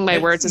like picking my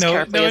words as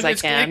carefully as I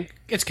can.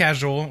 It's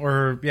casual,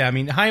 or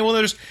high. Well,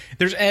 there's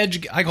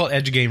edge. I call it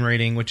edge game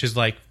rating, which is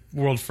like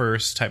world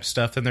first type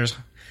stuff. Then there's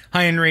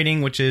high end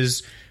rating, which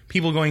is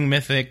people going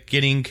mythic,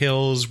 getting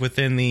kills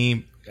within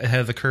the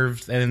ahead of the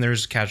curve. And then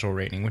there's casual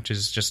rating, which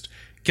is just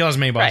kill as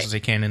many bosses as they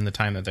can in the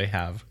time that they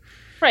have.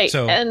 Right.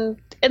 So, and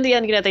in the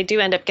end, they do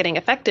end up getting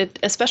affected,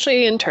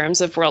 especially in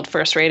terms of world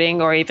first rating,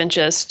 or even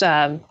just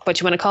what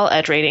you want to call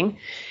edge rating,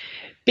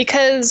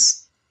 because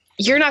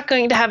you're not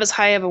going to have as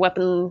high of a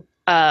weapon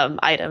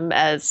item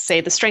as,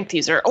 say, the strength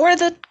user or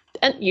the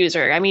ent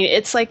user. I mean,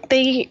 it's like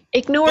they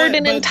ignored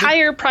an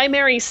entire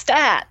primary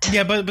stat.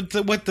 Yeah, but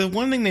the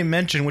one thing they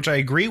mentioned, which I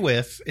agree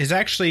with, is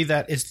actually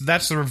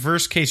that's the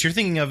reverse case. You're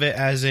thinking of it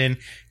as in,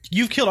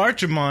 you've killed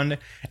Archimonde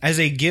as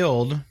a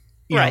guild.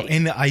 You know,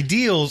 and the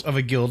ideals of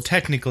a guild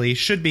technically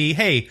should be,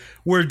 hey,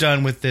 we're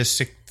done with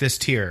this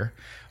tier.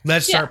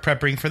 Let's start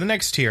prepping for the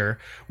next tier.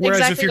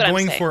 Whereas if you're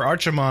going for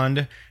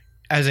Archimonde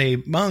as a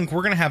monk,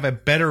 we're going to have a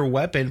better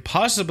weapon,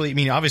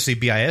 possibly, obviously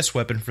BIS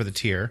weapon for the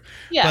tier,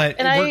 but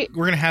we're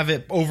going to have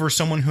it over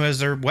someone who has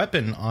their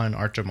weapon on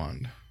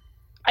Archimonde.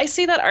 I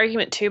see that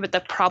argument too, but the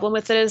problem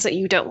with it is that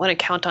you don't want to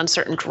count on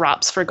certain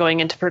drops for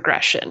going into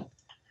progression.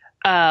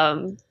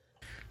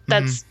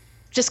 That's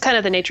just kind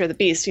of the nature of the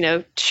beast.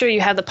 Sure,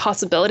 you have the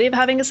possibility of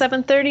having a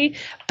 730,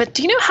 but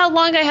do you know how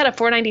long I had a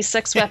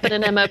 496 weapon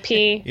in MOP?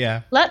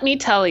 Yeah. Let me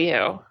tell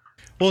you.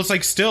 Well, it's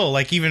like still,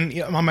 like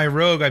even on my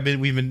rogue,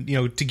 we've been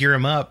to gear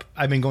him up,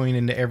 I've been going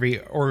into every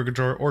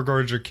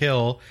Orgorger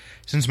kill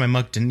since my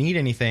monk didn't need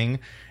anything,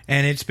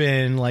 and it's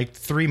been like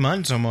 3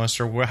 months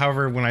almost, or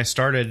however when I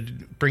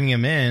started bringing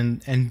him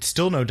in, and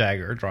still no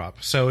dagger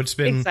drop. So it's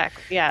been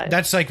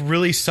that's like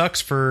really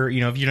sucks for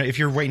if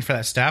you're waiting for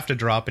that staff to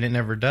drop and it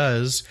never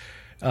does.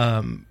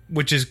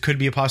 Which could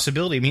be a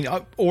possibility.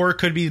 Or it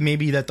could be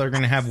maybe that they're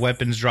going to have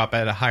weapons drop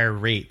at a higher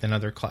rate than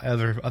other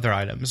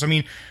items.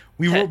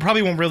 We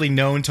probably won't really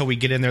know until we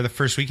get in there the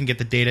first week and get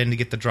the data and to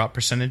get the drop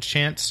percentage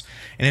chance.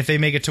 And if they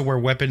make it to where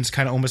weapons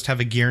kind of almost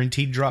have a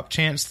guaranteed drop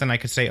chance, then I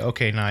could say,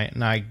 okay, now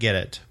I get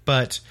it.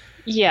 But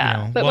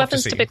but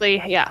weapons typically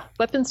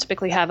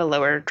have a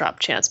lower drop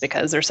chance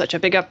because they're such a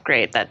big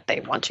upgrade that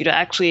they want you to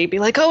actually be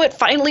like, oh, it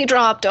finally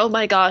dropped. Oh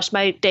my gosh,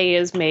 my day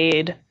is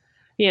made.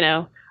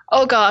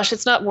 Oh gosh,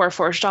 it's not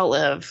Warforged, I'll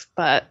live.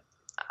 But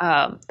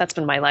that's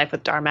been my life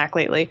with Darmak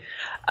lately.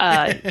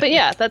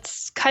 But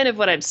that's kind of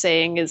what I'm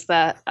saying, is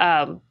that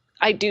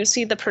I do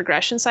see the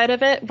progression side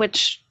of it,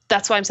 which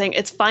that's why I'm saying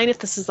it's fine if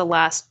this is the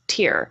last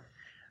tier.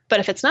 But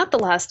if it's not the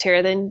last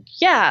tier, then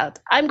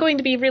I'm going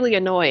to be really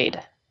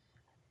annoyed.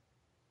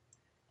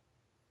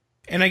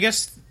 And I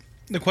guess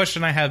the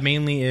question I have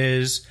mainly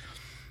is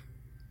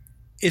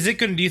it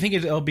going? Do you think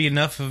it'll be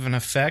enough of an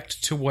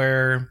effect to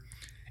where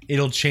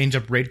it'll change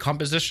up raid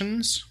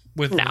compositions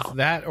with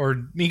that? Or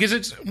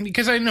because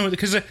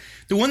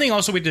the one thing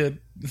also we have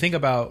to think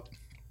about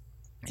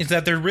is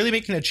that they're really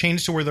making a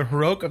change to where the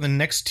heroic of the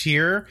next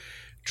tier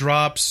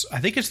drops, I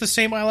think it's the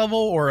same eye level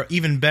or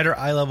even better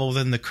eye level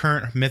than the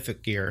current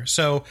mythic gear.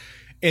 So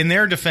in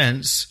their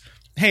defense,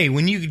 hey,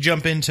 when you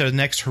jump into the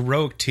next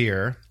heroic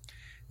tier,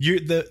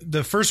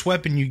 the first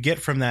weapon you get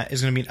from that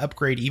is going to be an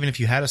upgrade, even if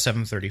you had a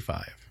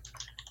 735.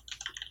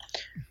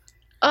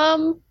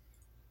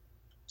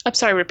 I'm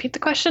sorry, repeat the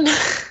question.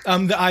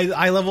 The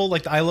eye level,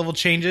 like the eye level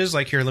changes.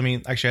 Like here, let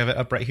me actually have it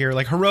up right here.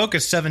 Like heroic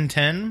is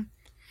 710.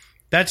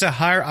 That's a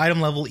higher item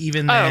level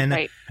even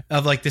than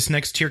of like this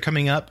next tier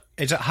coming up.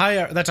 That's a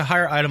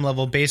higher item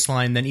level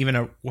baseline than even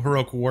a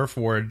heroic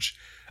Warforge.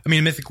 I mean,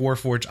 a mythic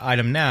Warforge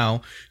item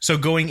now. So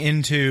going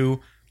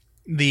into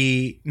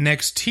the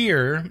next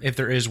tier, if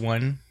there is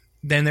one,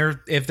 then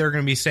if they're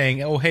going to be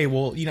saying, oh hey,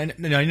 well, you know,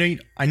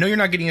 I know you're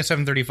not getting a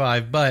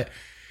 735, but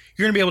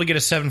you're going to be able to get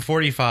a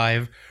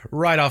 745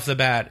 right off the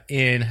bat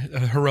in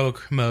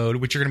heroic mode,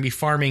 which you're going to be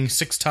farming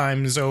 6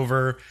 times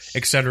over,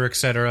 et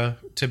cetera,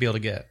 to be able to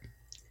get.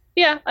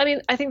 Yeah, I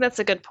mean, I think that's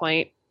a good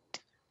point.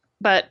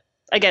 But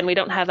again, we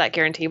don't have that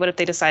guarantee. What if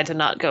they decide to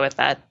not go with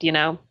that, you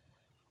know?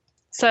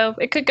 So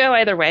it could go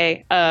either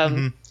way.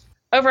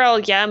 Overall,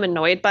 yeah, I'm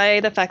annoyed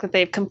by the fact that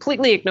they've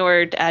completely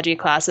ignored Agi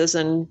classes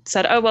and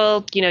said, oh,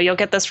 well, you know, you'll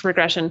get this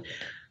regression.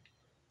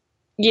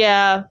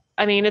 Yeah,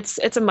 I mean, it's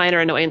a minor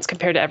annoyance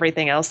compared to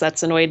everything else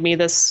that's annoyed me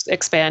this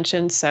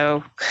expansion.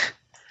 So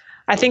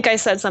I think I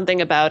said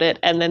something about it,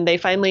 and then they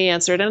finally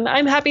answered, and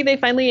I'm happy they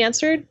finally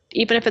answered,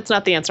 even if it's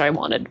not the answer I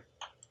wanted.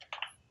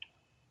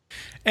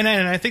 And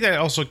I think that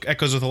also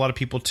echoes with a lot of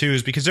people, too,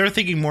 is because they're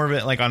thinking more of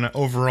it like on an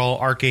overall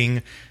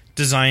arcing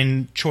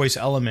design choice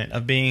element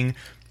of being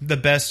the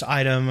best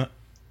item,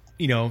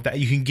 you know, that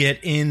you can get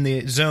in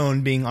the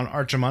zone being on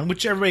Archimonde,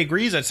 which everybody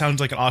agrees that sounds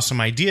like an awesome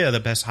idea,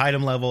 the best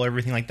item level,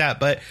 everything like that.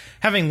 But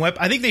having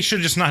I think they should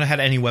have just not had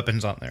any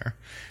weapons on there.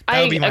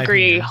 I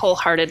agree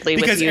wholeheartedly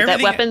with you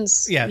that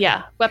weapons,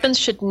 weapons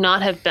should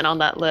not have been on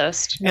that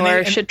list,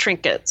 nor should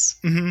trinkets,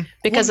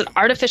 because it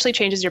artificially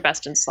changes your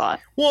best in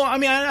slot. Well, I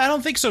mean, I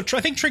don't think so.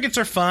 I think trinkets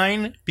are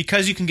fine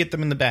because you can get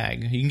them in the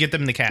bag, you can get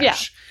them in the cash. Yeah.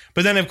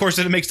 But then, of course,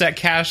 it makes that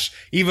cash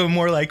even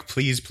more like,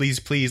 please, please,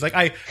 please.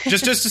 Like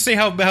just to say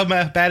how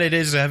bad it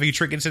is having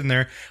trinkets in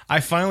there. I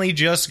finally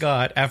just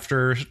got,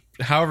 after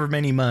however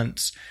many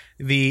months,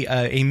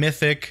 a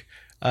mythic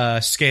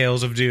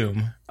Scales of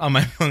Doom on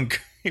my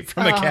monk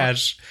from a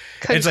cache.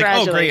 It's like,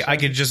 oh great, I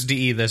could just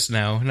DE this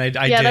now, and I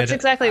did. That's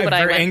exactly what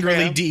I went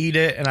angrily through. DE'd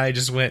it, and I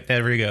just went,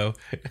 there we go.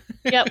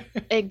 Yep,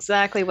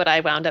 exactly what I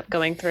wound up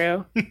going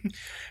through.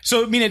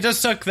 So I mean, it does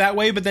suck that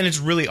way, but then it's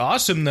really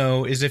awesome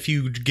though, is if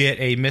you get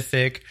a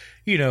mythic,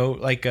 you know,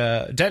 like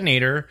a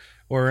detonator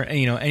or,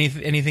 you know,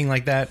 anything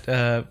like that,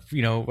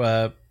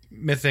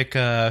 mythic,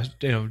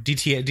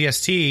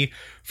 DST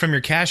from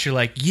your cache, you're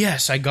like,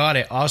 yes, I got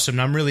it, awesome,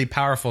 I'm really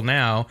powerful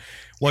now.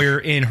 While you're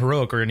in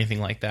heroic or anything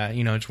like that,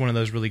 you know, it's one of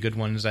those really good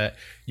ones that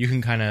you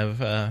can kind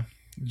of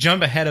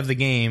jump ahead of the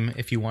game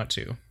if you want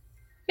to.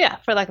 Yeah,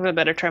 for lack of a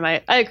better term,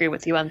 I agree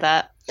with you on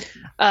that.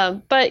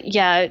 But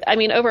yeah, I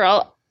mean,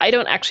 overall, I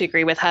don't actually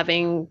agree with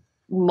having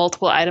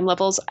multiple item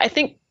levels. I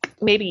think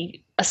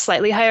maybe a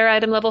slightly higher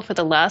item level for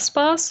the last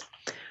boss,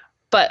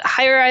 but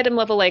higher item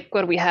level, like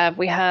what do we have?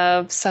 We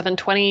have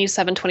 720,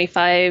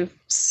 725,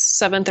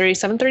 730,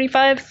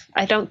 735.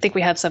 I don't think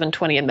we have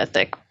 720 in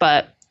Mythic,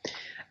 but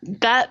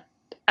that,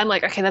 I'm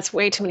like, okay, that's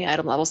way too many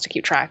item levels to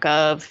keep track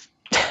of,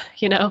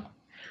 you know?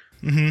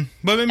 Mm-hmm.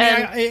 But I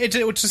mean,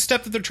 it's a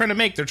step that they're trying to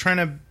make. They're trying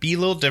to be a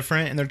little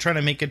different, and they're trying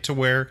to make it to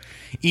where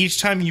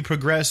each time you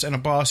progress in a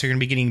boss, you're going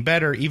to be getting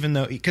better, even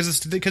though, because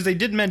they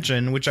did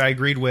mention, which I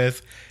agreed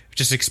with,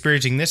 just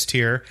experiencing this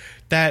tier,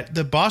 that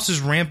the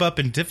bosses ramp up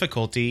in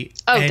difficulty,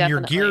 and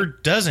definitely. Your gear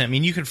doesn't. I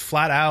mean, you could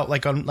flat out,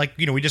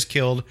 we just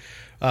killed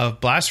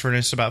Blast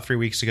Furnace about 3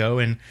 weeks ago,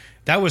 and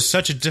that was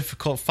such a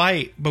difficult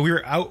fight, but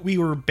we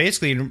were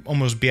basically in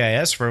almost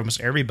BIS for almost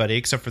everybody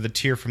except for the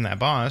tier from that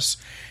boss.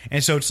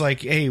 And so it's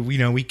like, hey,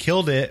 we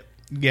killed it.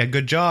 Yeah,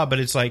 good job. But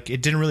it's like,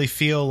 it didn't really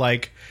feel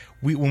like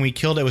when we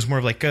killed it, it was more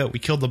of like, oh, we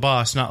killed the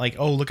boss, not like,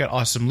 oh, look at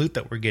awesome loot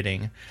that we're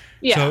getting.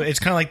 Yeah. So it's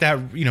kind of like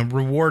that,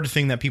 reward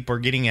thing that people are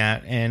getting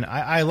at. And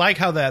I like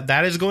how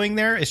that is going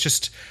there. It's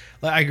just,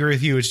 I agree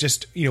with you. It's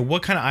just,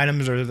 what kind of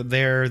items are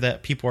there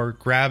that people are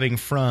grabbing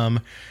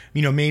from?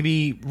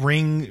 Maybe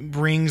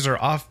rings are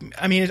off.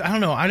 I mean, I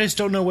don't know. I just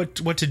don't know what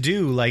to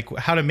do, like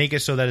how to make it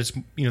so that it's,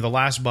 the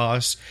last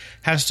boss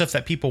has stuff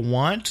that people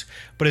want,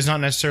 but it's not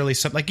necessarily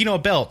something like, a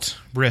belt,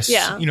 wrist,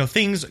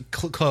 things,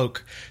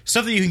 cloak,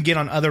 stuff that you can get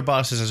on other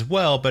bosses as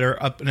well, but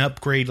are an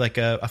upgrade, like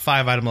a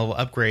 5-item level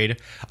upgrade,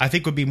 I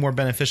think would be more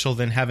beneficial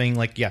than having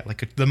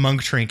the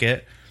monk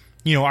trinket.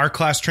 Our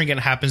class trinket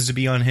happens to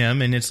be on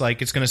him, and it's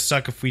like, it's going to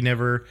suck if we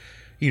never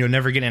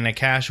get in a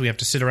cache. We have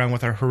to sit around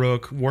with our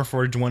heroic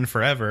Warforged one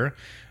forever.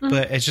 Mm-hmm.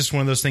 But it's just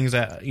one of those things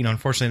that,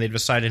 unfortunately they've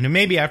decided. And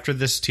maybe after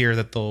this tier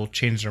that they'll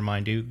change their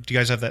mind. Do you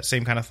guys have that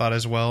same kind of thought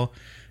as well?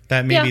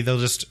 That maybe they'll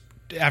just,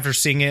 after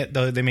seeing it,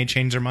 they may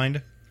change their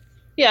mind?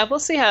 Yeah, we'll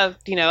see how,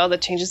 all the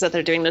changes that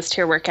they're doing this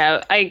tier work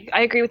out. I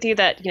agree with you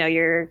that,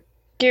 your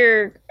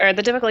gear, or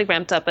the difficulty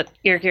ramped up, but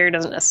your gear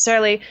doesn't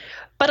necessarily.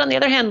 But on the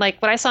other hand,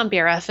 like what I saw in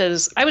BRF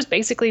is I was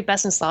basically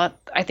best in slot,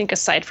 I think,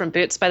 aside from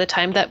boots by the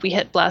time that we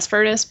hit Blast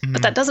Furnace. Mm-hmm.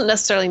 But that doesn't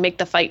necessarily make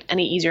the fight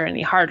any easier,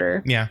 any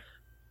harder. Yeah.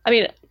 I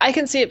mean, I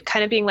can see it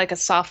kind of being like a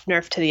soft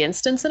nerf to the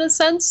instance in a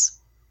sense.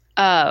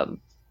 Kind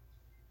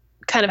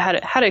of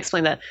how to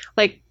explain that.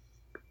 Like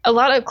a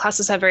lot of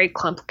classes have very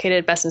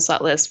complicated best in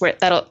slot lists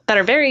that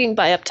are varying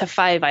by up to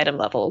 5 item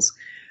levels.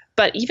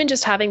 But even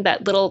just having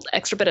that little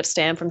extra bit of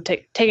stam from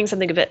taking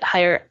something a bit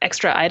higher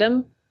extra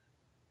item,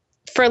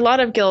 for a lot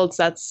of guilds,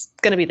 that's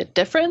going to be the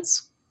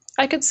difference,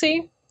 I could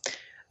see.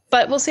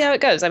 But we'll see how it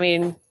goes. I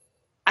mean,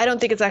 I don't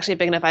think it's actually a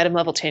big enough item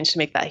level change to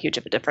make that huge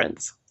of a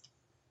difference.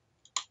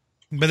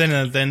 But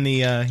then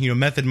the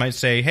method might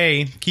say,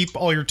 hey, keep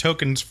all your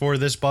tokens for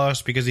this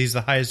boss because he's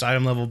the highest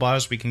item level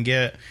boss we can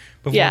get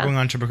before going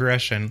on to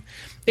progression.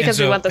 Because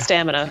we want the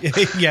stamina.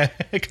 Yeah,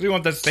 because we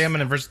want that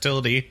stamina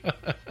versatility.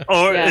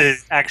 Or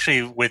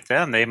actually, with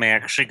them, they may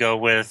actually go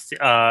with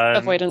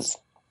avoidance.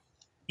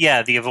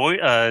 Yeah, the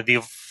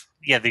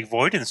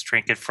avoidance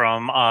trinket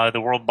from the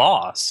world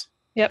boss.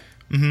 Yep.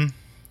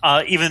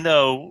 Mm-hmm. Even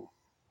though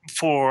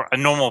for a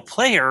normal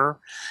player,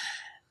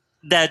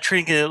 that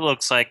trinket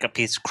looks like a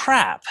piece of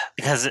crap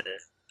because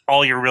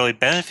all you're really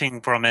benefiting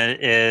from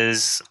it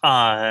is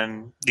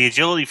the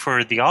agility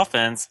for the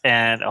offense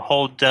and a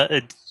whole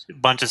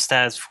bunch of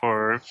stats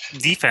for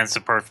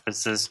defensive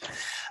purposes.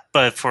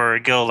 But for a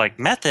guild like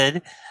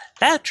Method,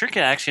 that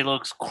trinket actually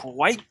looks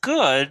quite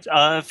good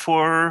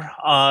for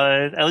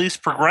at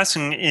least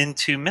progressing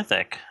into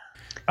Mythic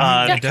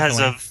because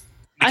of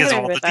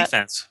all the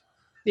defense.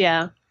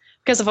 Yeah,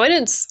 because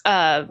avoidance,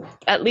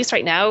 at least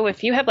right now,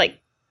 if you have like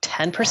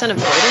 10%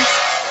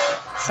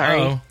 avoidance.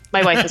 Sorry,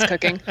 my wife is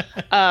cooking.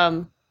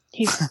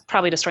 He's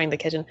probably destroying the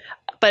kitchen.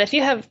 But if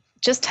you have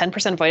just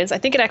 10% avoidance, I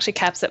think it actually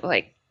caps at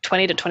like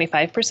 20 to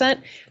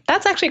 25%.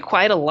 That's actually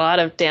quite a lot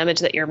of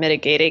damage that you're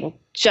mitigating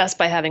just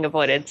by having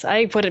avoidance.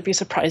 I wouldn't be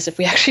surprised if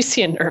we actually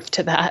see a nerf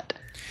to that.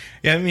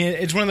 Yeah, I mean,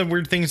 it's one of the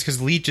weird things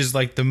because Leech is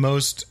like the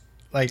most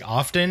like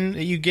often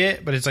that you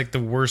get, but it's like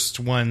the worst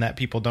one that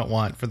people don't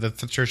want for the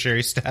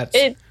tertiary stats.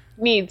 It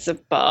needs a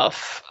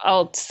buff.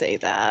 I'll say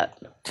that.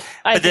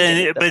 But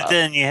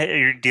then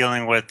you're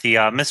dealing with the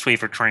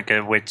Mistweaver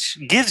trinket, which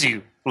gives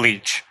you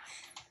Leech.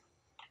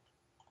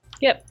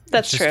 Yep,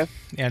 that's true.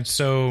 And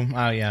so,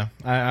 I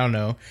don't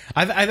know.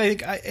 I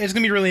think it's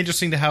going to be really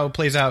interesting to how it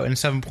plays out in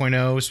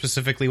 7.0,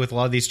 specifically with a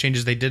lot of these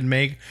changes they did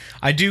make.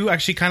 I do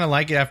actually kind of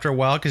like it after a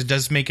while because it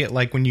does make it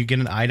like when you get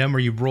an item or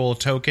you roll a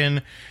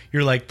token,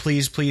 you're like,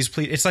 please, please,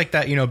 please. It's like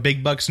that,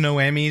 big bucks, no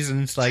whammies,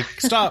 and it's like,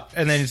 stop.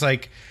 And then it's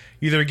like,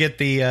 you either get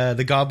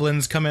the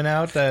goblins coming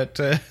out that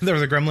or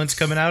the gremlins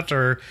coming out,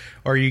 or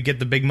you get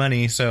the big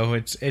money. So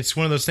it's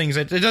one of those things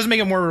that it does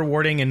make it more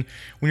rewarding. And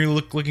when you're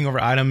looking over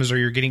items or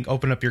you're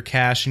open up your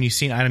cache and you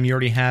see an item you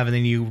already have, and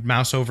then you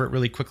mouse over it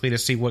really quickly to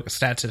see what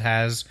stats it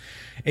has,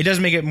 it does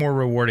make it more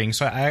rewarding.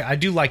 So I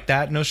do like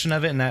that notion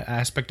of it and that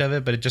aspect of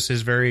it. But it just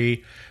is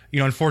very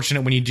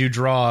unfortunate when you do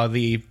draw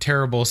the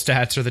terrible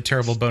stats or the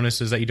terrible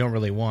bonuses that you don't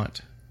really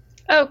want.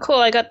 Oh, cool!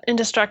 I got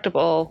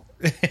indestructible.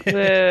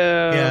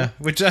 Yeah,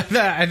 which I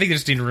think they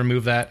just need to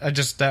remove that.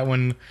 That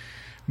one,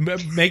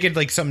 make it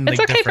like something. It's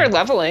like okay different. for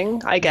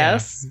leveling, I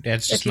guess. Yeah,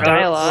 it's just if you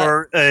die a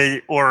lot,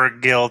 or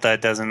a guild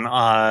that doesn't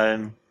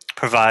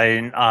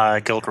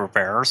provide guild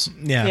repairers.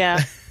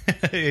 Yeah,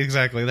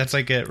 exactly. That's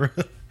like it.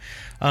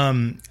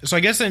 So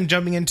I guess then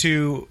jumping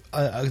into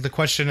the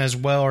question as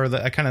well, or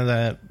the kind of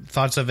the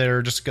thoughts of it,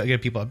 or just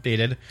get people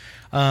updated.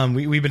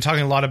 We've been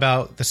talking a lot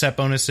about the set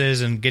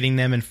bonuses and getting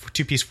them in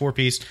 2-piece,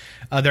 4-piece.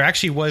 There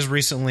actually was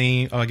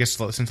recently, I guess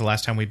since the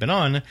last time we've been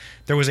on,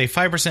 there was a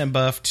 5%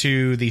 buff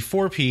to the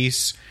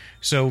 4-piece.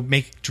 So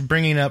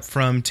bringing it up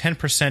from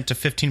 10% to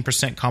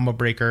 15% combo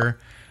breaker,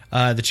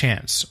 the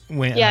chance.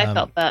 I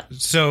felt that.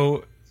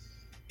 So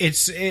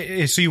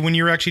so when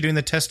you're actually doing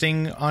the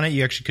testing on it,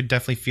 you actually could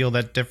definitely feel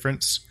that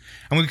difference.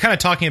 And we're kind of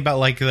talking about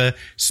like the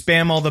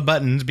spam all the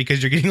buttons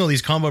because you're getting all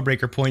these combo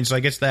breaker points. So I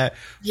guess that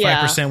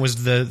 5%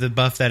 was the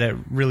buff that it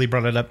really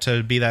brought it up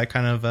to be that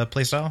kind of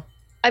playstyle.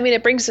 I mean,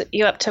 it brings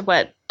you up to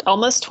what,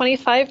 almost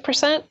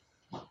 25%,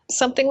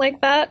 something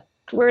like that.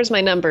 Where's my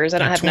numbers? I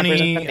don't have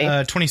numbers in front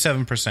of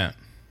me. 27%.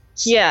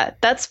 Yeah,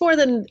 that's more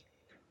than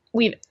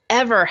we've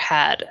ever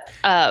had,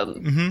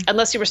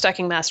 unless you were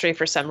stacking mastery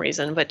for some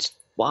reason, which.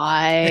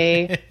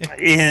 Why?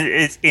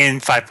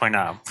 in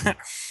 5.0.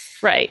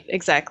 Right,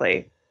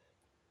 exactly.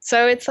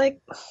 So it's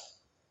like,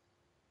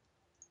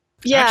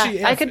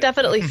 actually, I could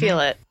definitely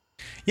feel it.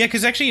 Yeah,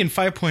 because actually in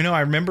 5.0,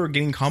 I remember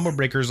getting combo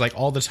breakers like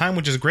all the time,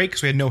 which is great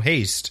because we had no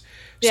haste.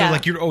 So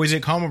like you're always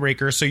at combo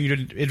breaker, so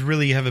it'd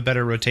really have a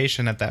better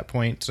rotation at that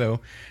point.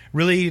 So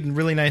really,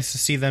 really nice to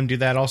see them do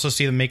that. Also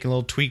see them make a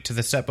little tweak to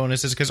the set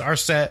bonuses because our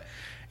set,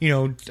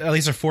 at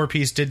least a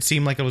 4-piece did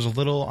seem like it was a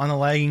little on the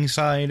lagging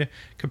side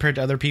compared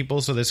to other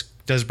people. So this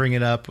does bring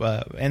it up.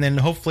 And then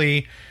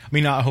hopefully,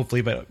 not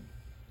hopefully, but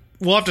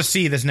we'll have to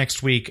see this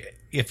next week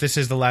if this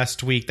is the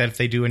last week that if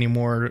they do any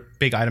more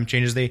big item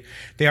changes. They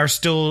are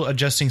still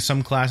adjusting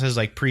some classes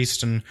like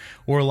Priest and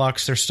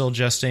Warlocks. They're still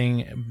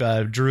adjusting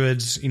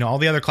Druids. All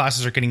the other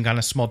classes are getting kind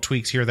of small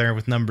tweaks here or there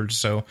with numbers.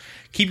 So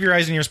keep your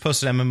eyes and ears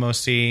posted at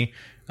MMOC.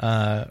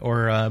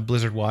 or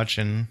Blizzard Watch,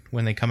 and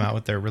when they come out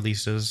with their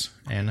releases,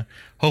 and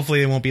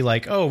hopefully it won't be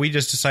like, oh, we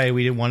just decided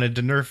we wanted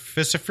to nerf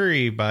Fist of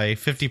Fury by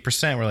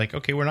 50%. We're like,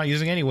 okay, we're not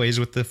using anyways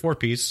with the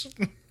 4-piece.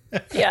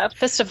 Yeah,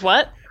 Fist of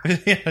what?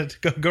 Yeah,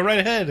 go right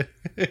ahead.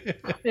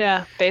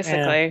 Yeah,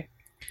 basically.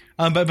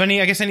 Yeah. But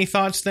Bunny, I guess any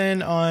thoughts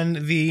then on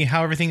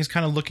how everything is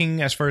kind of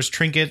looking as far as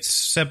trinkets,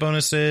 set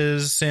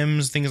bonuses,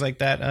 sims, things like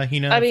that,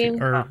 Hina,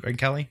 or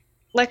Kelly?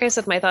 Like I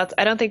said, my thoughts,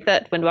 I don't think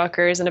that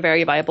Windwalker is in a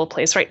very viable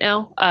place right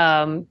now.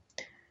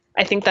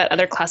 I think that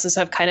other classes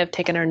have kind of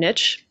taken our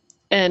niche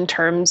in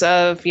terms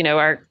of,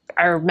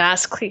 our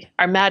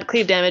mad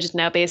cleave damage is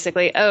now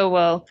basically, oh,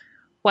 well,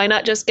 why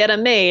not just get a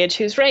mage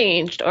who's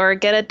ranged, or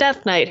get a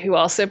Death Knight who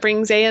also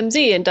brings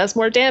AMZ and does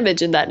more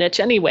damage in that niche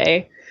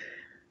anyway,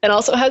 and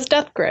also has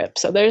Death Grip.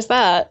 So there's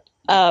that.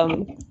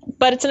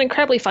 But it's an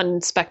incredibly fun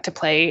spec to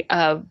play.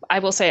 I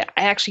will say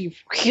I actually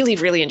really,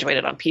 really enjoyed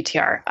it on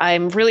PTR.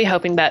 I'm really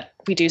hoping that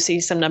we do see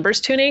some numbers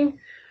tuning.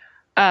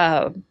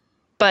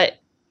 But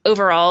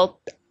overall,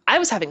 I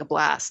was having a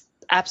blast.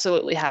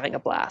 Absolutely having a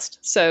blast.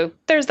 So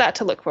there's that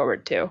to look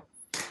forward to.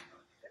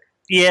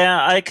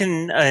 Yeah, I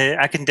can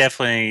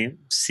definitely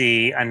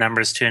see a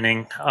numbers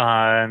tuning.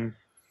 I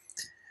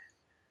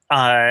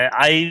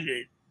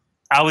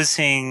was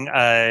seeing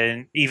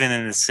even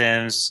in the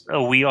Sims,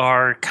 we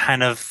are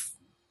kind of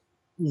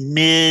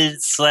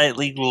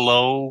slightly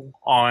low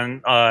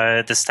on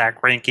the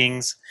stack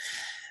rankings.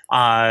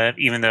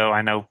 Even though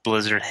I know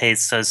Blizzard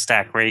hates those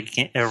stack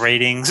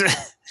ratings.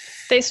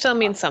 They still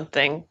mean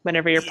something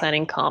whenever you're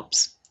planning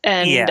comps.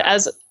 And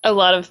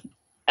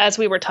as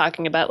we were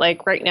talking about,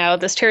 like right now,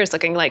 this tier is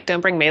looking like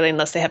don't bring melee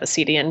unless they have a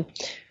CDN.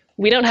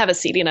 We don't have a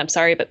CDN, I'm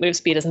sorry, but move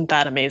speed isn't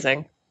that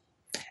amazing.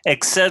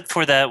 Except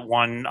for that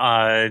one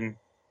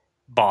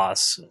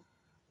boss.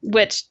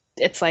 Which,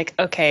 it's like,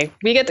 okay,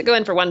 we get to go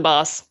in for one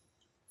boss.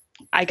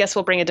 I guess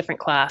we'll bring a different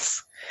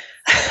class.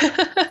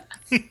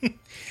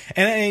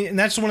 And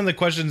that's one of the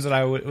questions that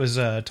I was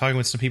talking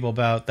with some people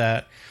about,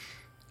 that,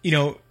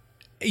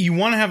 you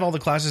want to have all the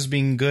classes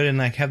being good and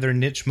like have their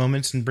niche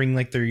moments and bring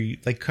like their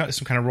like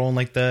some kind of role in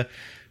like the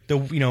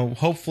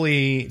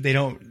hopefully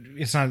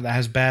it's not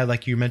as bad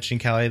like you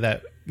mentioned, Callie,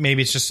 that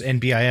maybe it's just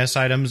NBIS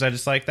items that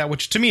it's like that,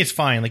 which to me it's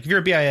fine. Like if you're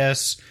a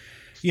BIS,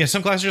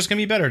 some classes are just gonna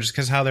be better just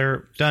because how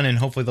they're done, and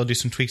hopefully they'll do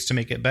some tweaks to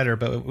make it better.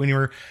 But when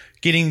you're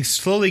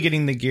slowly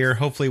getting the gear,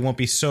 hopefully it won't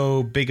be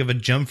so big of a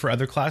jump for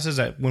other classes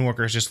that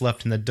Windwalker is just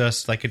left in the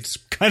dust like it's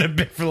kind of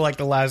been for like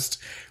the last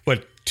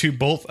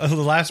both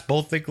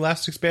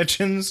last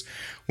expansions,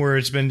 where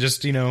it's been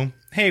just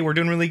hey, we're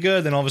doing really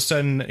good, then all of a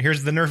sudden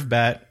here's the nerf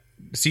bat,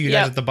 see you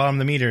guys at the bottom of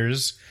the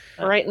meters,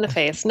 right in the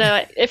face.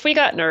 No, if we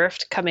got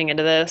nerfed coming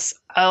into this,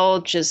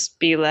 I'll just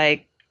be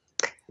like,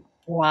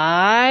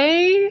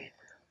 why?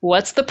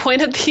 What's the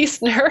point of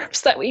these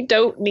nerfs that we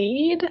don't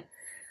need?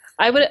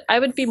 I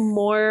would be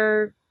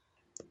more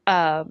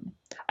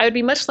I would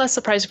be much less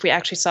surprised if we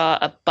actually saw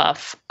a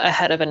buff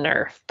ahead of a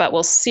nerf, but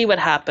we'll see what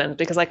happens,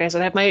 because like I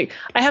said, I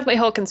have my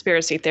whole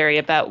conspiracy theory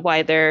about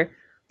why they're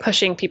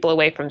pushing people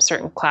away from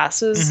certain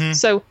classes. Mm-hmm.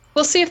 So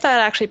we'll see if that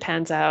actually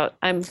pans out.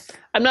 I'm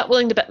not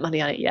willing to bet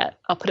money on it yet.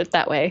 I'll put it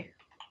that way.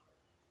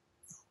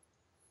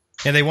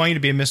 Yeah, they want you to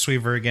be a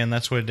Mistweaver again.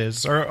 That's what it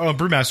is. Or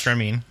Brewmaster, I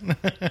mean.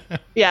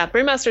 Yeah,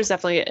 Brewmaster is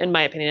definitely, in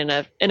my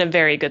opinion, in a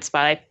very good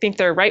spot. I think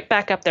they're right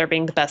back up there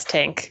being the best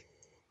tank.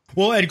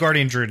 We'll add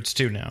Guardian Druids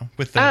too now.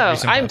 With the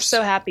I'm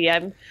so happy.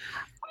 I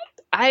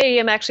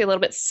am actually a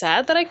little bit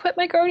sad that I quit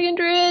my Guardian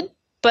Druid,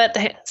 but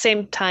at the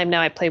same time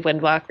now I play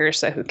Windwalker,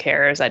 so who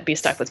cares? I'd be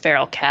stuck with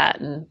Feral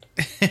Cat, and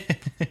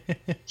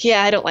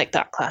yeah, I don't like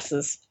dot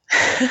classes.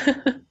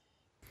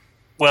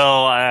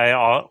 Well,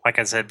 like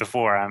I said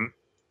before,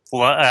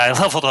 I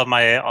leveled up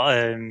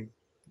my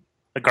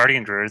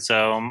Guardian Druid,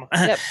 so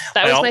yep,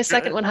 that was my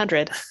second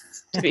 100.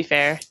 To be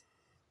fair,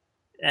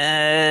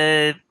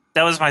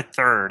 that was my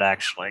third,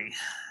 actually.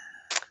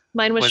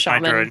 Mine was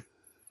Shaman.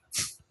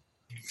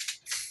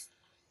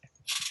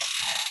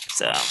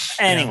 So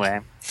anyway,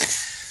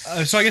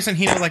 so I guess in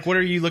Hina, like, what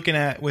are you looking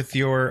at with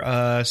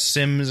your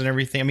Sims and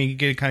everything? I mean, you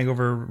could kind of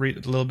go over a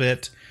little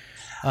bit.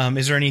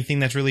 Is there anything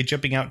that's really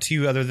jumping out to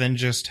you other than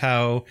just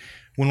how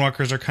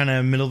Windwalkers are kind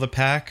of middle of the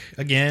pack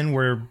again,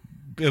 where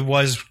it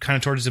was kind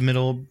of towards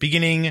the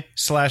beginning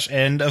 /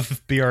 end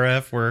of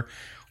BRF, where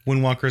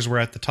Windwalkers were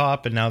at the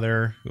top and now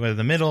they're in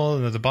the middle,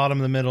 and at the bottom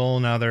of the middle.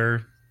 Now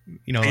they're,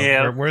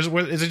 where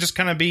is it just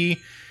kind of be?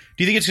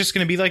 Do you think it's just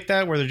going to be like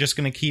that, where they're just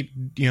going to keep,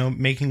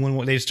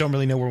 making they just don't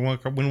really know where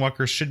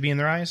Windwalkers should be in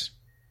their eyes?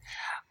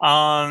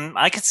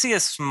 I could see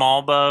a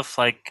small buff,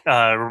 like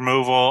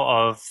removal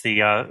of the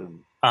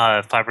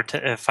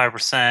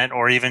 5%,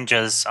 or even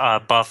just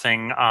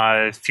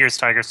buffing Fierce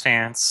Tiger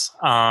Stance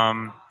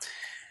to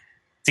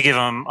give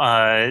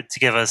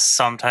us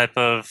some type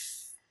of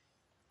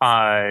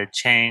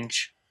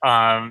change.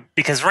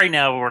 Because right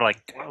now we're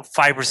like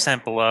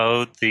 5%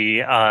 below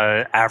the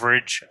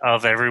average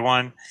of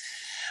everyone.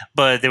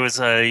 But there was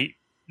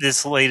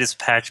this latest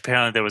patch.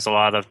 Apparently, there was a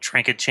lot of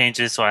trinket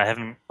changes, so I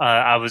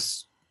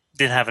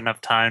didn't have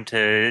enough time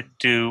to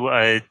do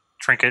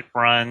trinket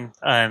run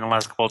in the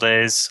last couple of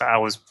days. I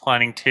was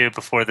planning to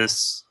before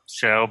this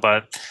show,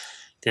 but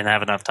didn't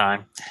have enough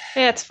time.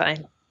 Yeah, it's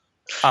fine.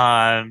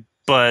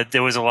 But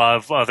there was a lot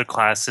of other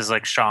classes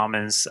like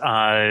shamans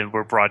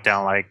were brought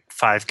down like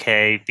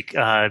 5K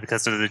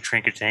because of the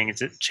trinket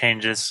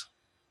changes.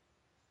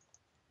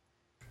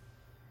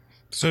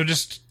 So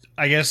just,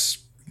 I guess,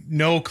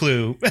 no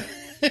clue.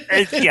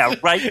 Yeah,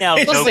 right now,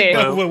 We'll see.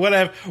 clue.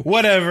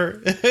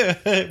 Whatever.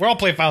 We're all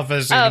playing Final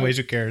Fantasy anyways.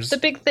 Who cares? The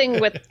big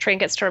thing with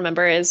trinkets to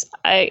remember is,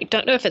 I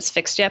don't know if it's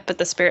fixed yet, but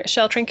the Spirit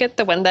Shell trinket,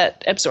 the one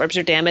that absorbs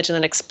your damage and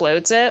then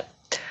explodes it,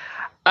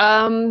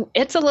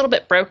 it's a little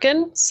bit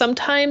broken.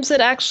 Sometimes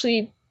it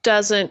actually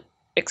doesn't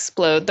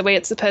explode the way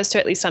it's supposed to,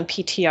 at least on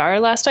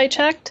PTR last I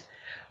checked.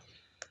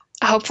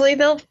 Hopefully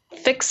they'll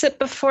fix it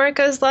before it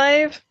goes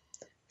live.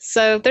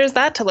 So there's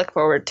that to look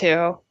forward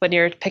to when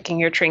you're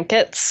picking your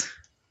trinkets.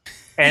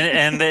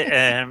 And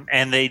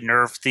they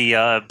nerfed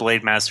the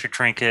Blade Master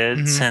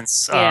trinket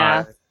since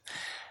within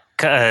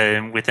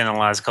the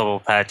last couple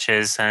of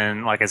patches,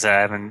 and like I said,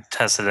 I haven't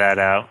tested that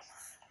out.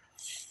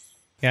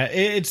 Yeah,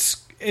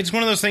 it's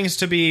one of those things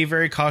to be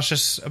very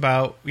cautious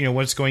about.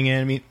 What's going in.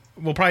 I mean,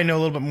 we'll probably know a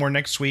little bit more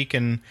next week,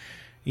 and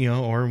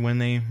or when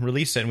they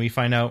release it, and we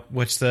find out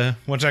what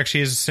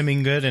actually is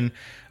simming good. And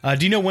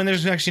do you know when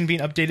there's actually going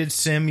to be an updated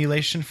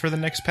simulation for the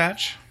next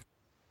patch?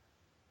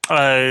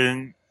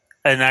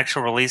 An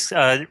actual release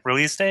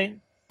date?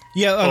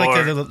 Yeah,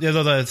 like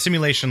the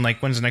simulation.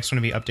 Like, when's the next one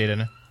to be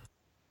updated?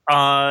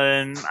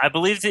 I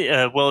believe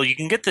you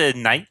can get the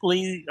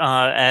nightly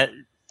at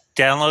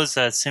downloads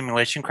at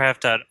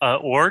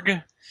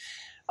simulationcraft.org.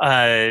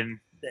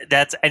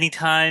 That's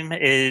anytime.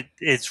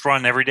 It's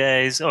run every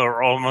day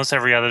or almost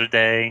every other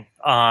day.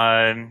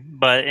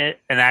 But an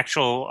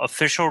actual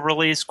official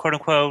release, quote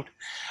unquote,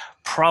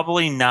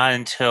 probably not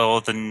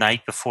until the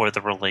night before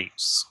the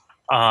release.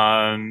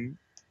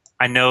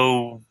 I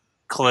know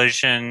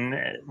Collision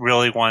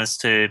really wants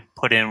to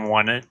put in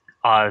one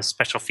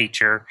special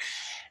feature,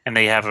 and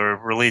they have a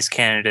release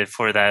candidate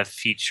for that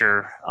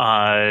feature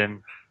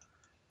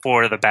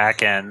for the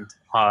back end,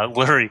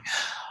 literally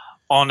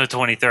on the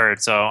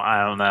 23rd. So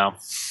I don't know.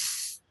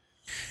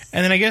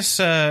 And then I guess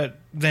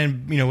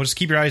we'll just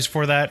keep your eyes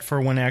for that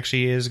for when it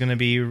actually is going to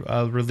be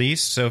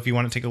released. So if you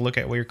want to take a look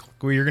at what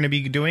you're going to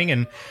be doing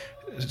and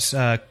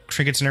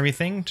trinkets and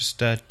everything,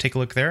 just take a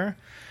look there.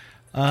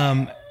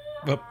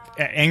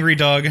 Angry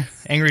dog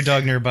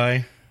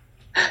nearby,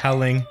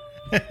 howling.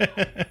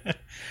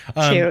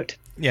 Cute.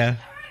 Yeah,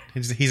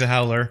 he's a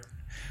howler.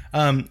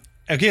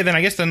 Okay, then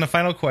I guess the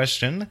final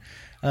question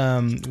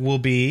will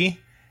be,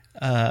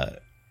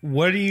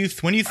 when do you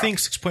think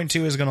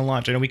 6.2 is going to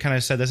launch? I know we kind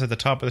of said this at the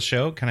top of the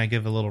show. Can I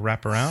give a little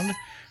wrap around?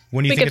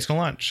 When do you think it's going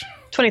to launch?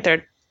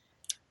 23rd.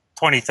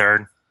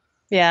 23rd.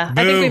 Yeah,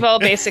 Boo. I think we've all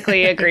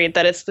basically agreed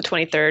that it's the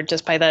 23rd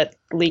just by that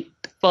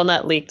leaked, well,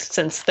 not leaked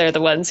since they're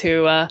the ones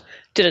who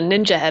did a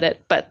ninja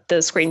edit, but the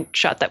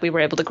screenshot that we were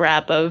able to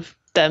grab of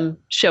them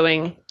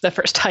showing the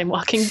first time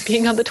walking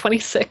being on the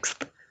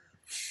 26th.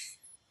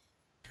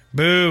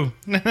 Boo.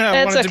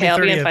 It's okay, I'll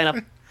be in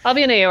Final. I'll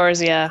be in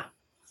Aeors, yeah.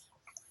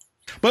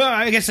 But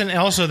I guess, and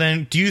also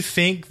then, do you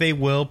think they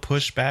will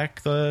push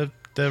back the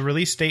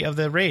release date of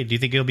the raid? Do you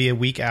think it'll be a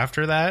week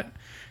after that?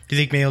 Do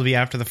you think maybe it'll be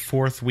after the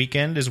 4th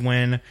weekend is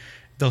when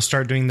they'll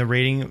start doing the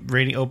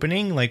rating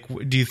opening? Like,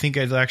 do you think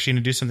it's actually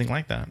going to do something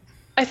like that?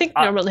 I think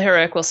normal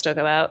heroic will still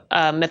go out.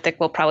 Mythic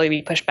will probably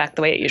be pushed back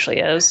the way it usually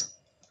is.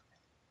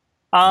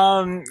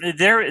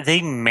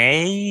 They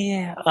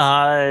may,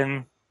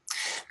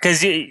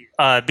 because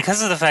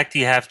of the fact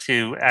you have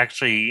to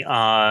actually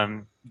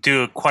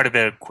do quite a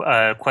bit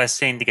of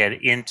questing to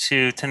get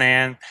into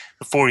Tanaan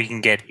before you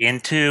can get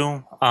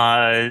into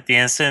the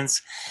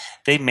instance.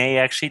 They may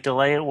actually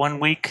delay it 1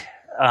 week,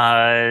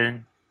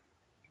 but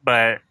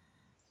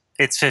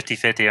it's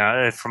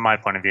 50-50 from my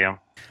point of view.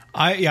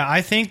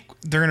 I think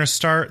they're going to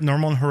start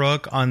normal and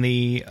heroic on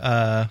the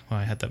I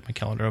had my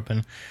calendar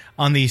open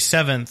on the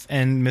 7th,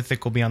 and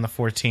Mythic will be on the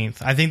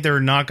 14th. I think they're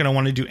not going to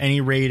want to do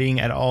any raiding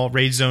at all,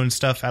 raid zone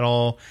stuff at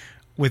all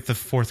with the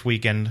 4th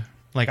weekend.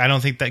 Like, I don't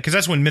think that, because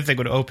that's when Mythic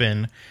would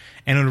open,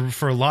 and it would,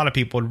 for a lot of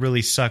people, it would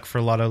really suck for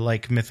a lot of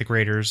like Mythic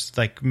raiders,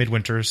 like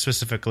Midwinter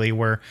specifically,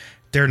 where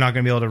they're not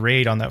going to be able to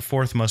raid on that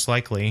 4th most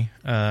likely.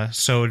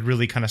 So it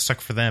really kind of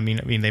suck for them.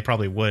 I mean, they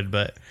probably would,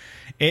 but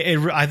I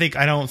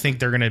don't think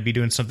they're going to be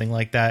doing something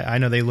like that. I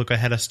know they look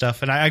ahead of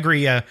stuff, and I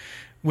agree.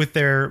 With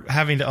their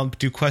having to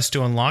do quests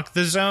to unlock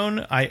the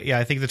zone,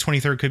 I think the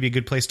 23rd could be a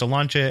good place to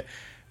launch it.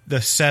 The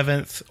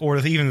 7th or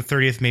even the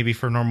 30th, maybe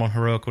for normal and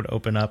heroic would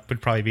open up,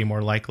 would probably be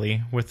more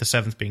likely. With the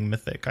 7th being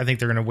Mythic, I think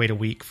they're going to wait a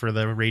week for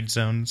the raid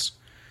zones.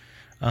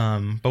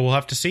 But we'll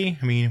have to see.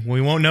 I mean,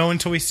 we won't know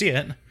until we see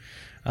it.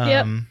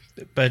 Yep.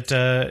 But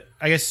I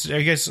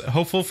guess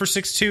hopeful for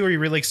 6.2. Are you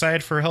really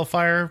excited for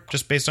Hellfire,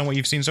 just based on what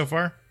you've seen so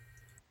far?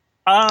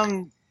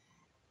 I'm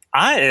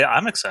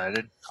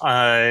excited.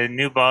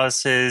 New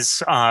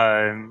bosses,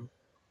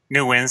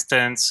 new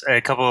instance,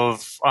 a couple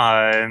of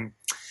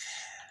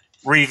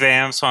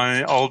revamps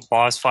on old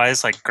boss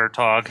fights like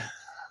Gurtog.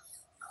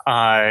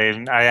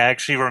 I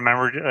actually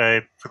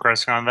remembered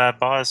progressing on that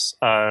boss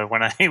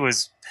when I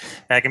was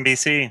back in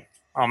BC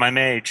on my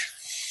mage.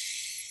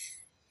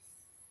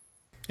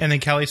 And then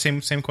Callie,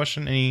 same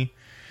question. I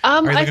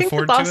think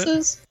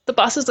the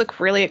bosses look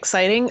really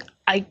exciting.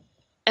 I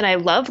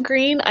love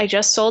green. I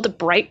just sold a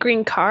bright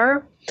green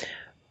car,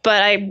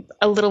 but I'm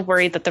a little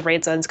worried that the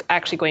raid zone's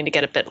actually going to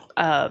get a bit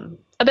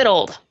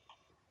old.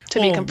 To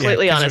be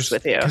completely honest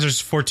with you, because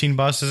there's 14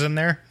 bosses in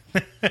there.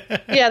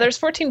 Yeah, there's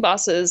 14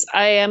 bosses.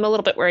 I am a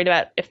little bit worried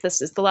about if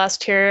this is the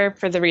last tier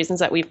for the reasons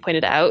that we've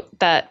pointed out,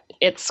 that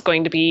it's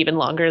going to be even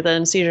longer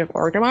than Siege of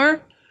Orgrimmar.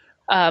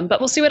 But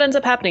we'll see what ends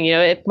up happening.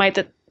 It might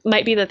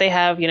be that they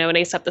have, an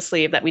ace up the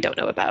sleeve that we don't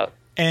know about.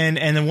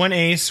 And the one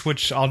ace,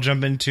 which I'll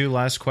jump into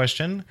last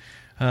question,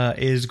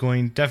 is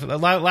going definitely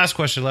last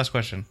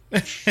question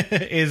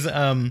is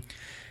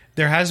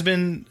there has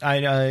been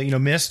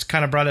Mist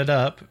kind of brought it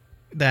up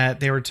that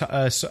they were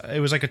it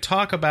was like a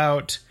talk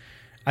about,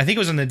 I think it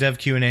was in the dev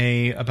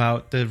Q&A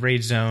about the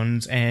raid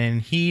zones,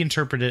 and he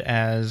interpreted it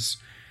as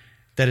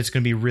that it's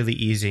going to be really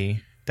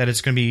easy, that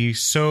it's going to be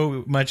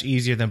so much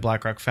easier than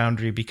Blackrock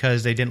Foundry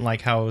because they didn't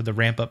like how the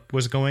ramp up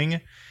was going.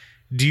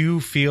 Do you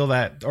feel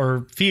that,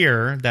 or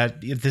fear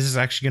that this is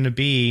actually going to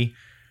be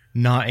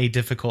not a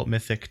difficult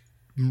mythic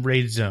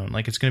raid zone?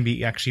 Like, it's going to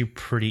be actually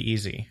pretty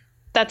easy.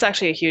 That's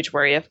actually a huge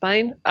worry of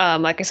mine.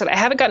 Like I said, I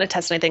haven't gotten to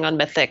test anything on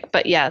Mythic,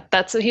 but yeah,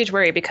 that's a huge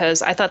worry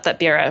because I thought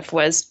that BRF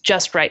was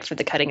just right for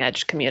the cutting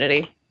edge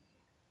community.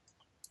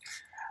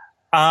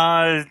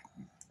 I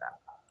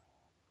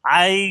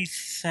really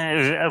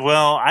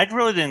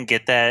didn't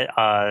get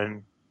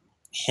that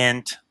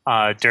hint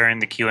during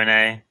the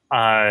Q&A.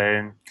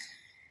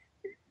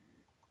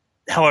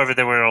 However,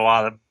 there were a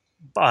lot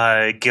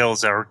of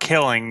guilds that were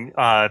killing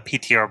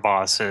PTR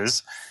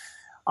bosses.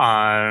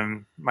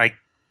 Like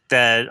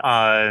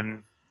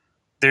that,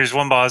 there's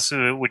one boss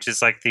which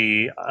is like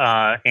the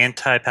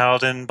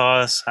anti-paladin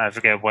boss. I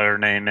forget what her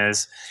name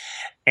is.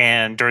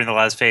 And during the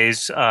last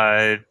phase,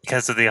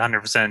 because of the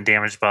 100%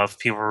 damage buff,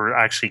 people were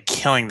actually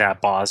killing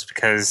that boss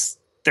because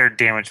their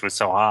damage was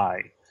so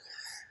high.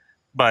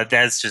 But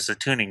that's just a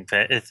tuning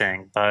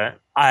thing. But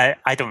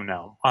I don't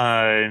know.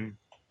 I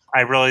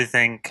really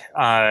think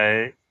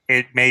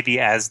it may be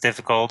as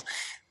difficult,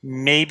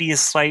 maybe a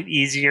slight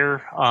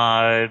easier,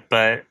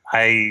 but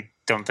I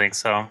don't think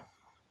so.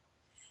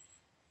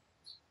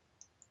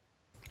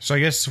 So I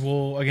guess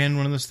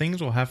one of those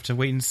things we'll have to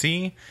wait and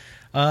see.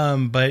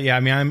 But yeah,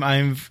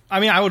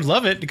 I would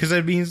love it because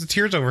it means the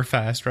tier's over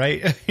fast,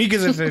 right?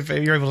 Because if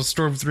you're able to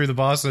storm through the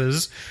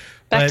bosses.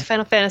 Back to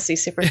Final Fantasy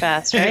super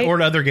fast, right? Or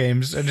to other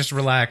games and just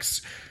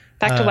relax.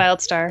 Back to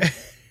WildStar.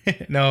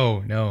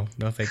 No,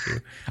 thank you.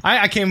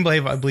 I can't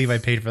believe I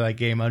paid for that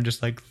game. I'm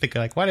just like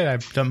thinking, like, why did I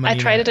dump money? I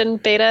tried it in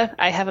beta.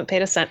 I haven't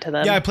paid a cent to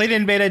them. Yeah, I played it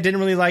in beta. I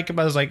didn't really like it,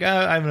 but I was like,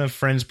 I have enough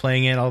friends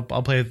playing it. I'll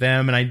play with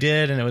them, and I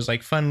did, and it was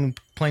like fun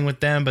playing with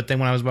them. But then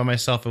when I was by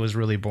myself, it was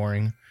really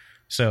boring.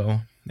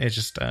 So it's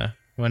just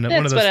one of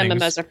those what things.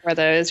 MMOs are for,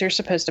 though, is you're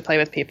supposed to play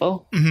with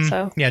people. Mm-hmm.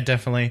 So yeah,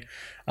 definitely.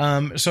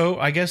 So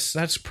I guess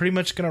that's pretty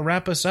much going to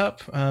wrap us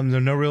up. There's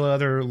no real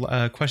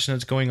other question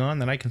that's going on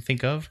that I can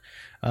think of.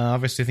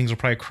 Obviously, things will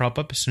probably crop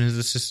up as soon as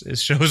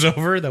this show's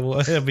over. That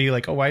will be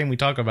like, oh, why didn't we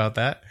talk about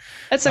that?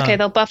 That's okay.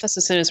 They'll buff us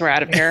as soon as we're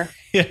out of here.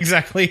 Yeah,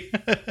 exactly.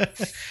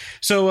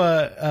 So,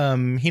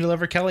 Hina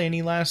Lover, Kelly,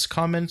 any last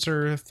comments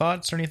or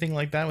thoughts or anything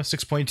like that with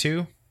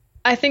 6.2?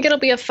 I think it'll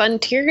be a fun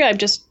tier. I'm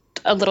just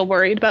a little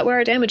worried about where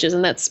our damage is,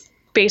 and that's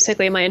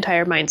basically my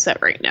entire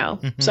mindset right now.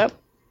 Mm-hmm. So,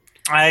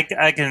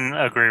 I can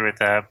agree with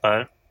that,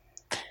 but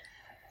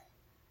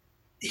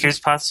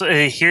here's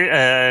possibly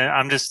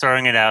I'm just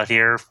throwing it out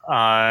here.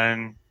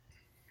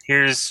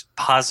 Here's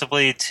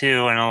possibly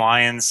to an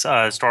Alliance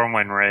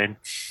Stormwind raid.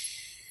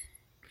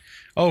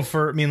 Oh,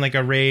 like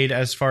a raid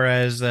as far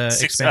as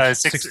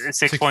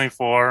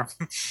 6.4 or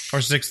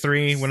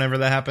 6.3, whenever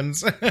that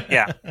happens.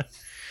 Yeah,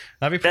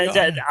 that'd be pretty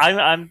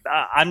awesome.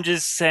 I'm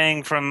just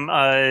saying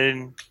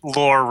from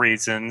lore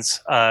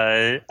reasons,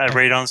 a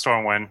raid on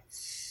Stormwind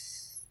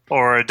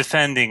or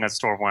defending a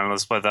Stormwind.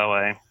 Let's put it that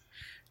way.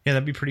 Yeah,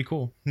 that'd be pretty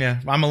cool. Yeah,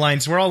 I'm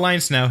Alliance. We're all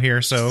Alliance now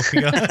here, so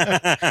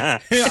I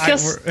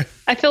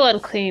feel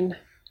unclean.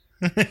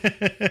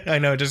 I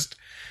know.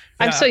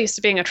 I'm so used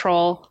to being a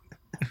troll.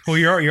 Well,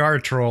 you are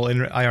a troll in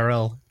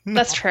IRL.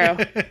 That's true.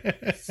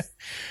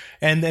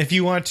 And if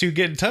you want to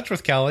get in touch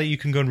with Callie, you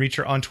can go and reach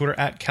her on Twitter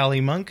at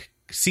Callie Monk,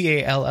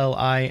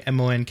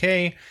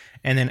 CALLIMONK,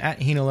 and then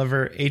at Hina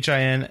Lover,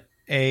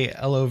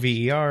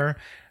 HINALOVER.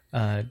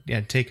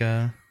 Take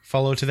a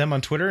follow to them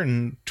on Twitter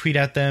and tweet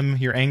at them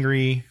your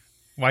angry,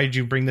 why did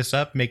you bring this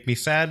up, make me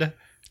sad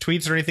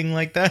tweets or anything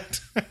like that.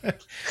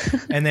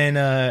 And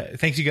then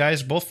thanks you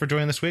guys both for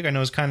joining this week. I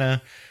know it's kind of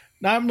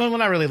not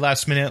really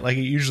last minute like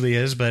it usually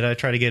is, but I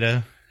try to get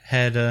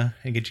ahead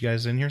and get you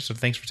guys in here. So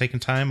thanks for taking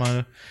time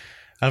out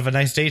of a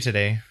nice day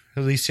today.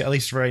 At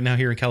least right now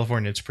here in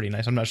California, it's pretty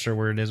nice. I'm not sure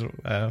where it is.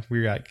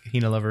 We're at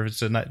Hina Lover. If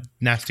it's a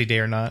nasty day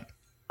or not.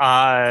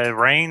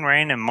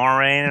 Rain, and more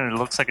rain, and it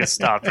looks like it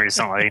stopped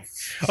recently.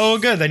 Oh,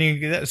 good. Then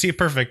you see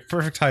perfect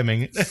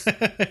timing.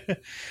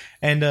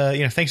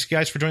 And thanks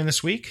guys for joining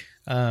this week.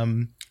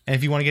 And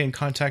if you want to get in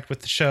contact with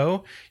the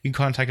show, you can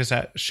contact us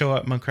at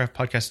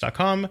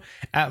show@monkcraftpodcast.com,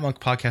 at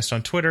monkpodcast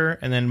on Twitter,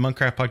 and then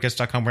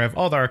monkcraftpodcast.com where we have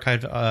all the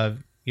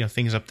archived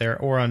things up there,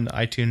 or on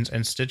iTunes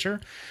and Stitcher.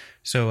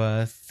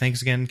 So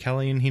thanks again,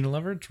 Kelly and Hina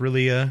Lover. It's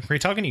really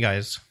great talking to you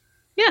guys.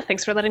 Yeah,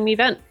 thanks for letting me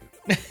vent.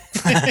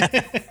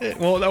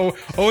 Well,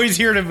 always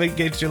here to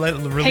get you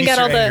release your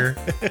anger.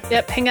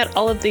 Hang out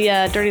all of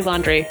the dirty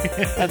laundry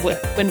of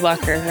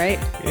Windwalker, right?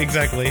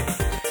 Exactly.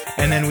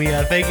 And then we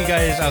thank you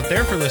guys out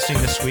there for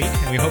listening this week,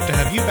 and we hope to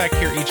have you back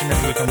here each and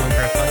every week on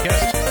Minecraft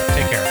Podcast.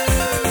 Take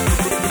care.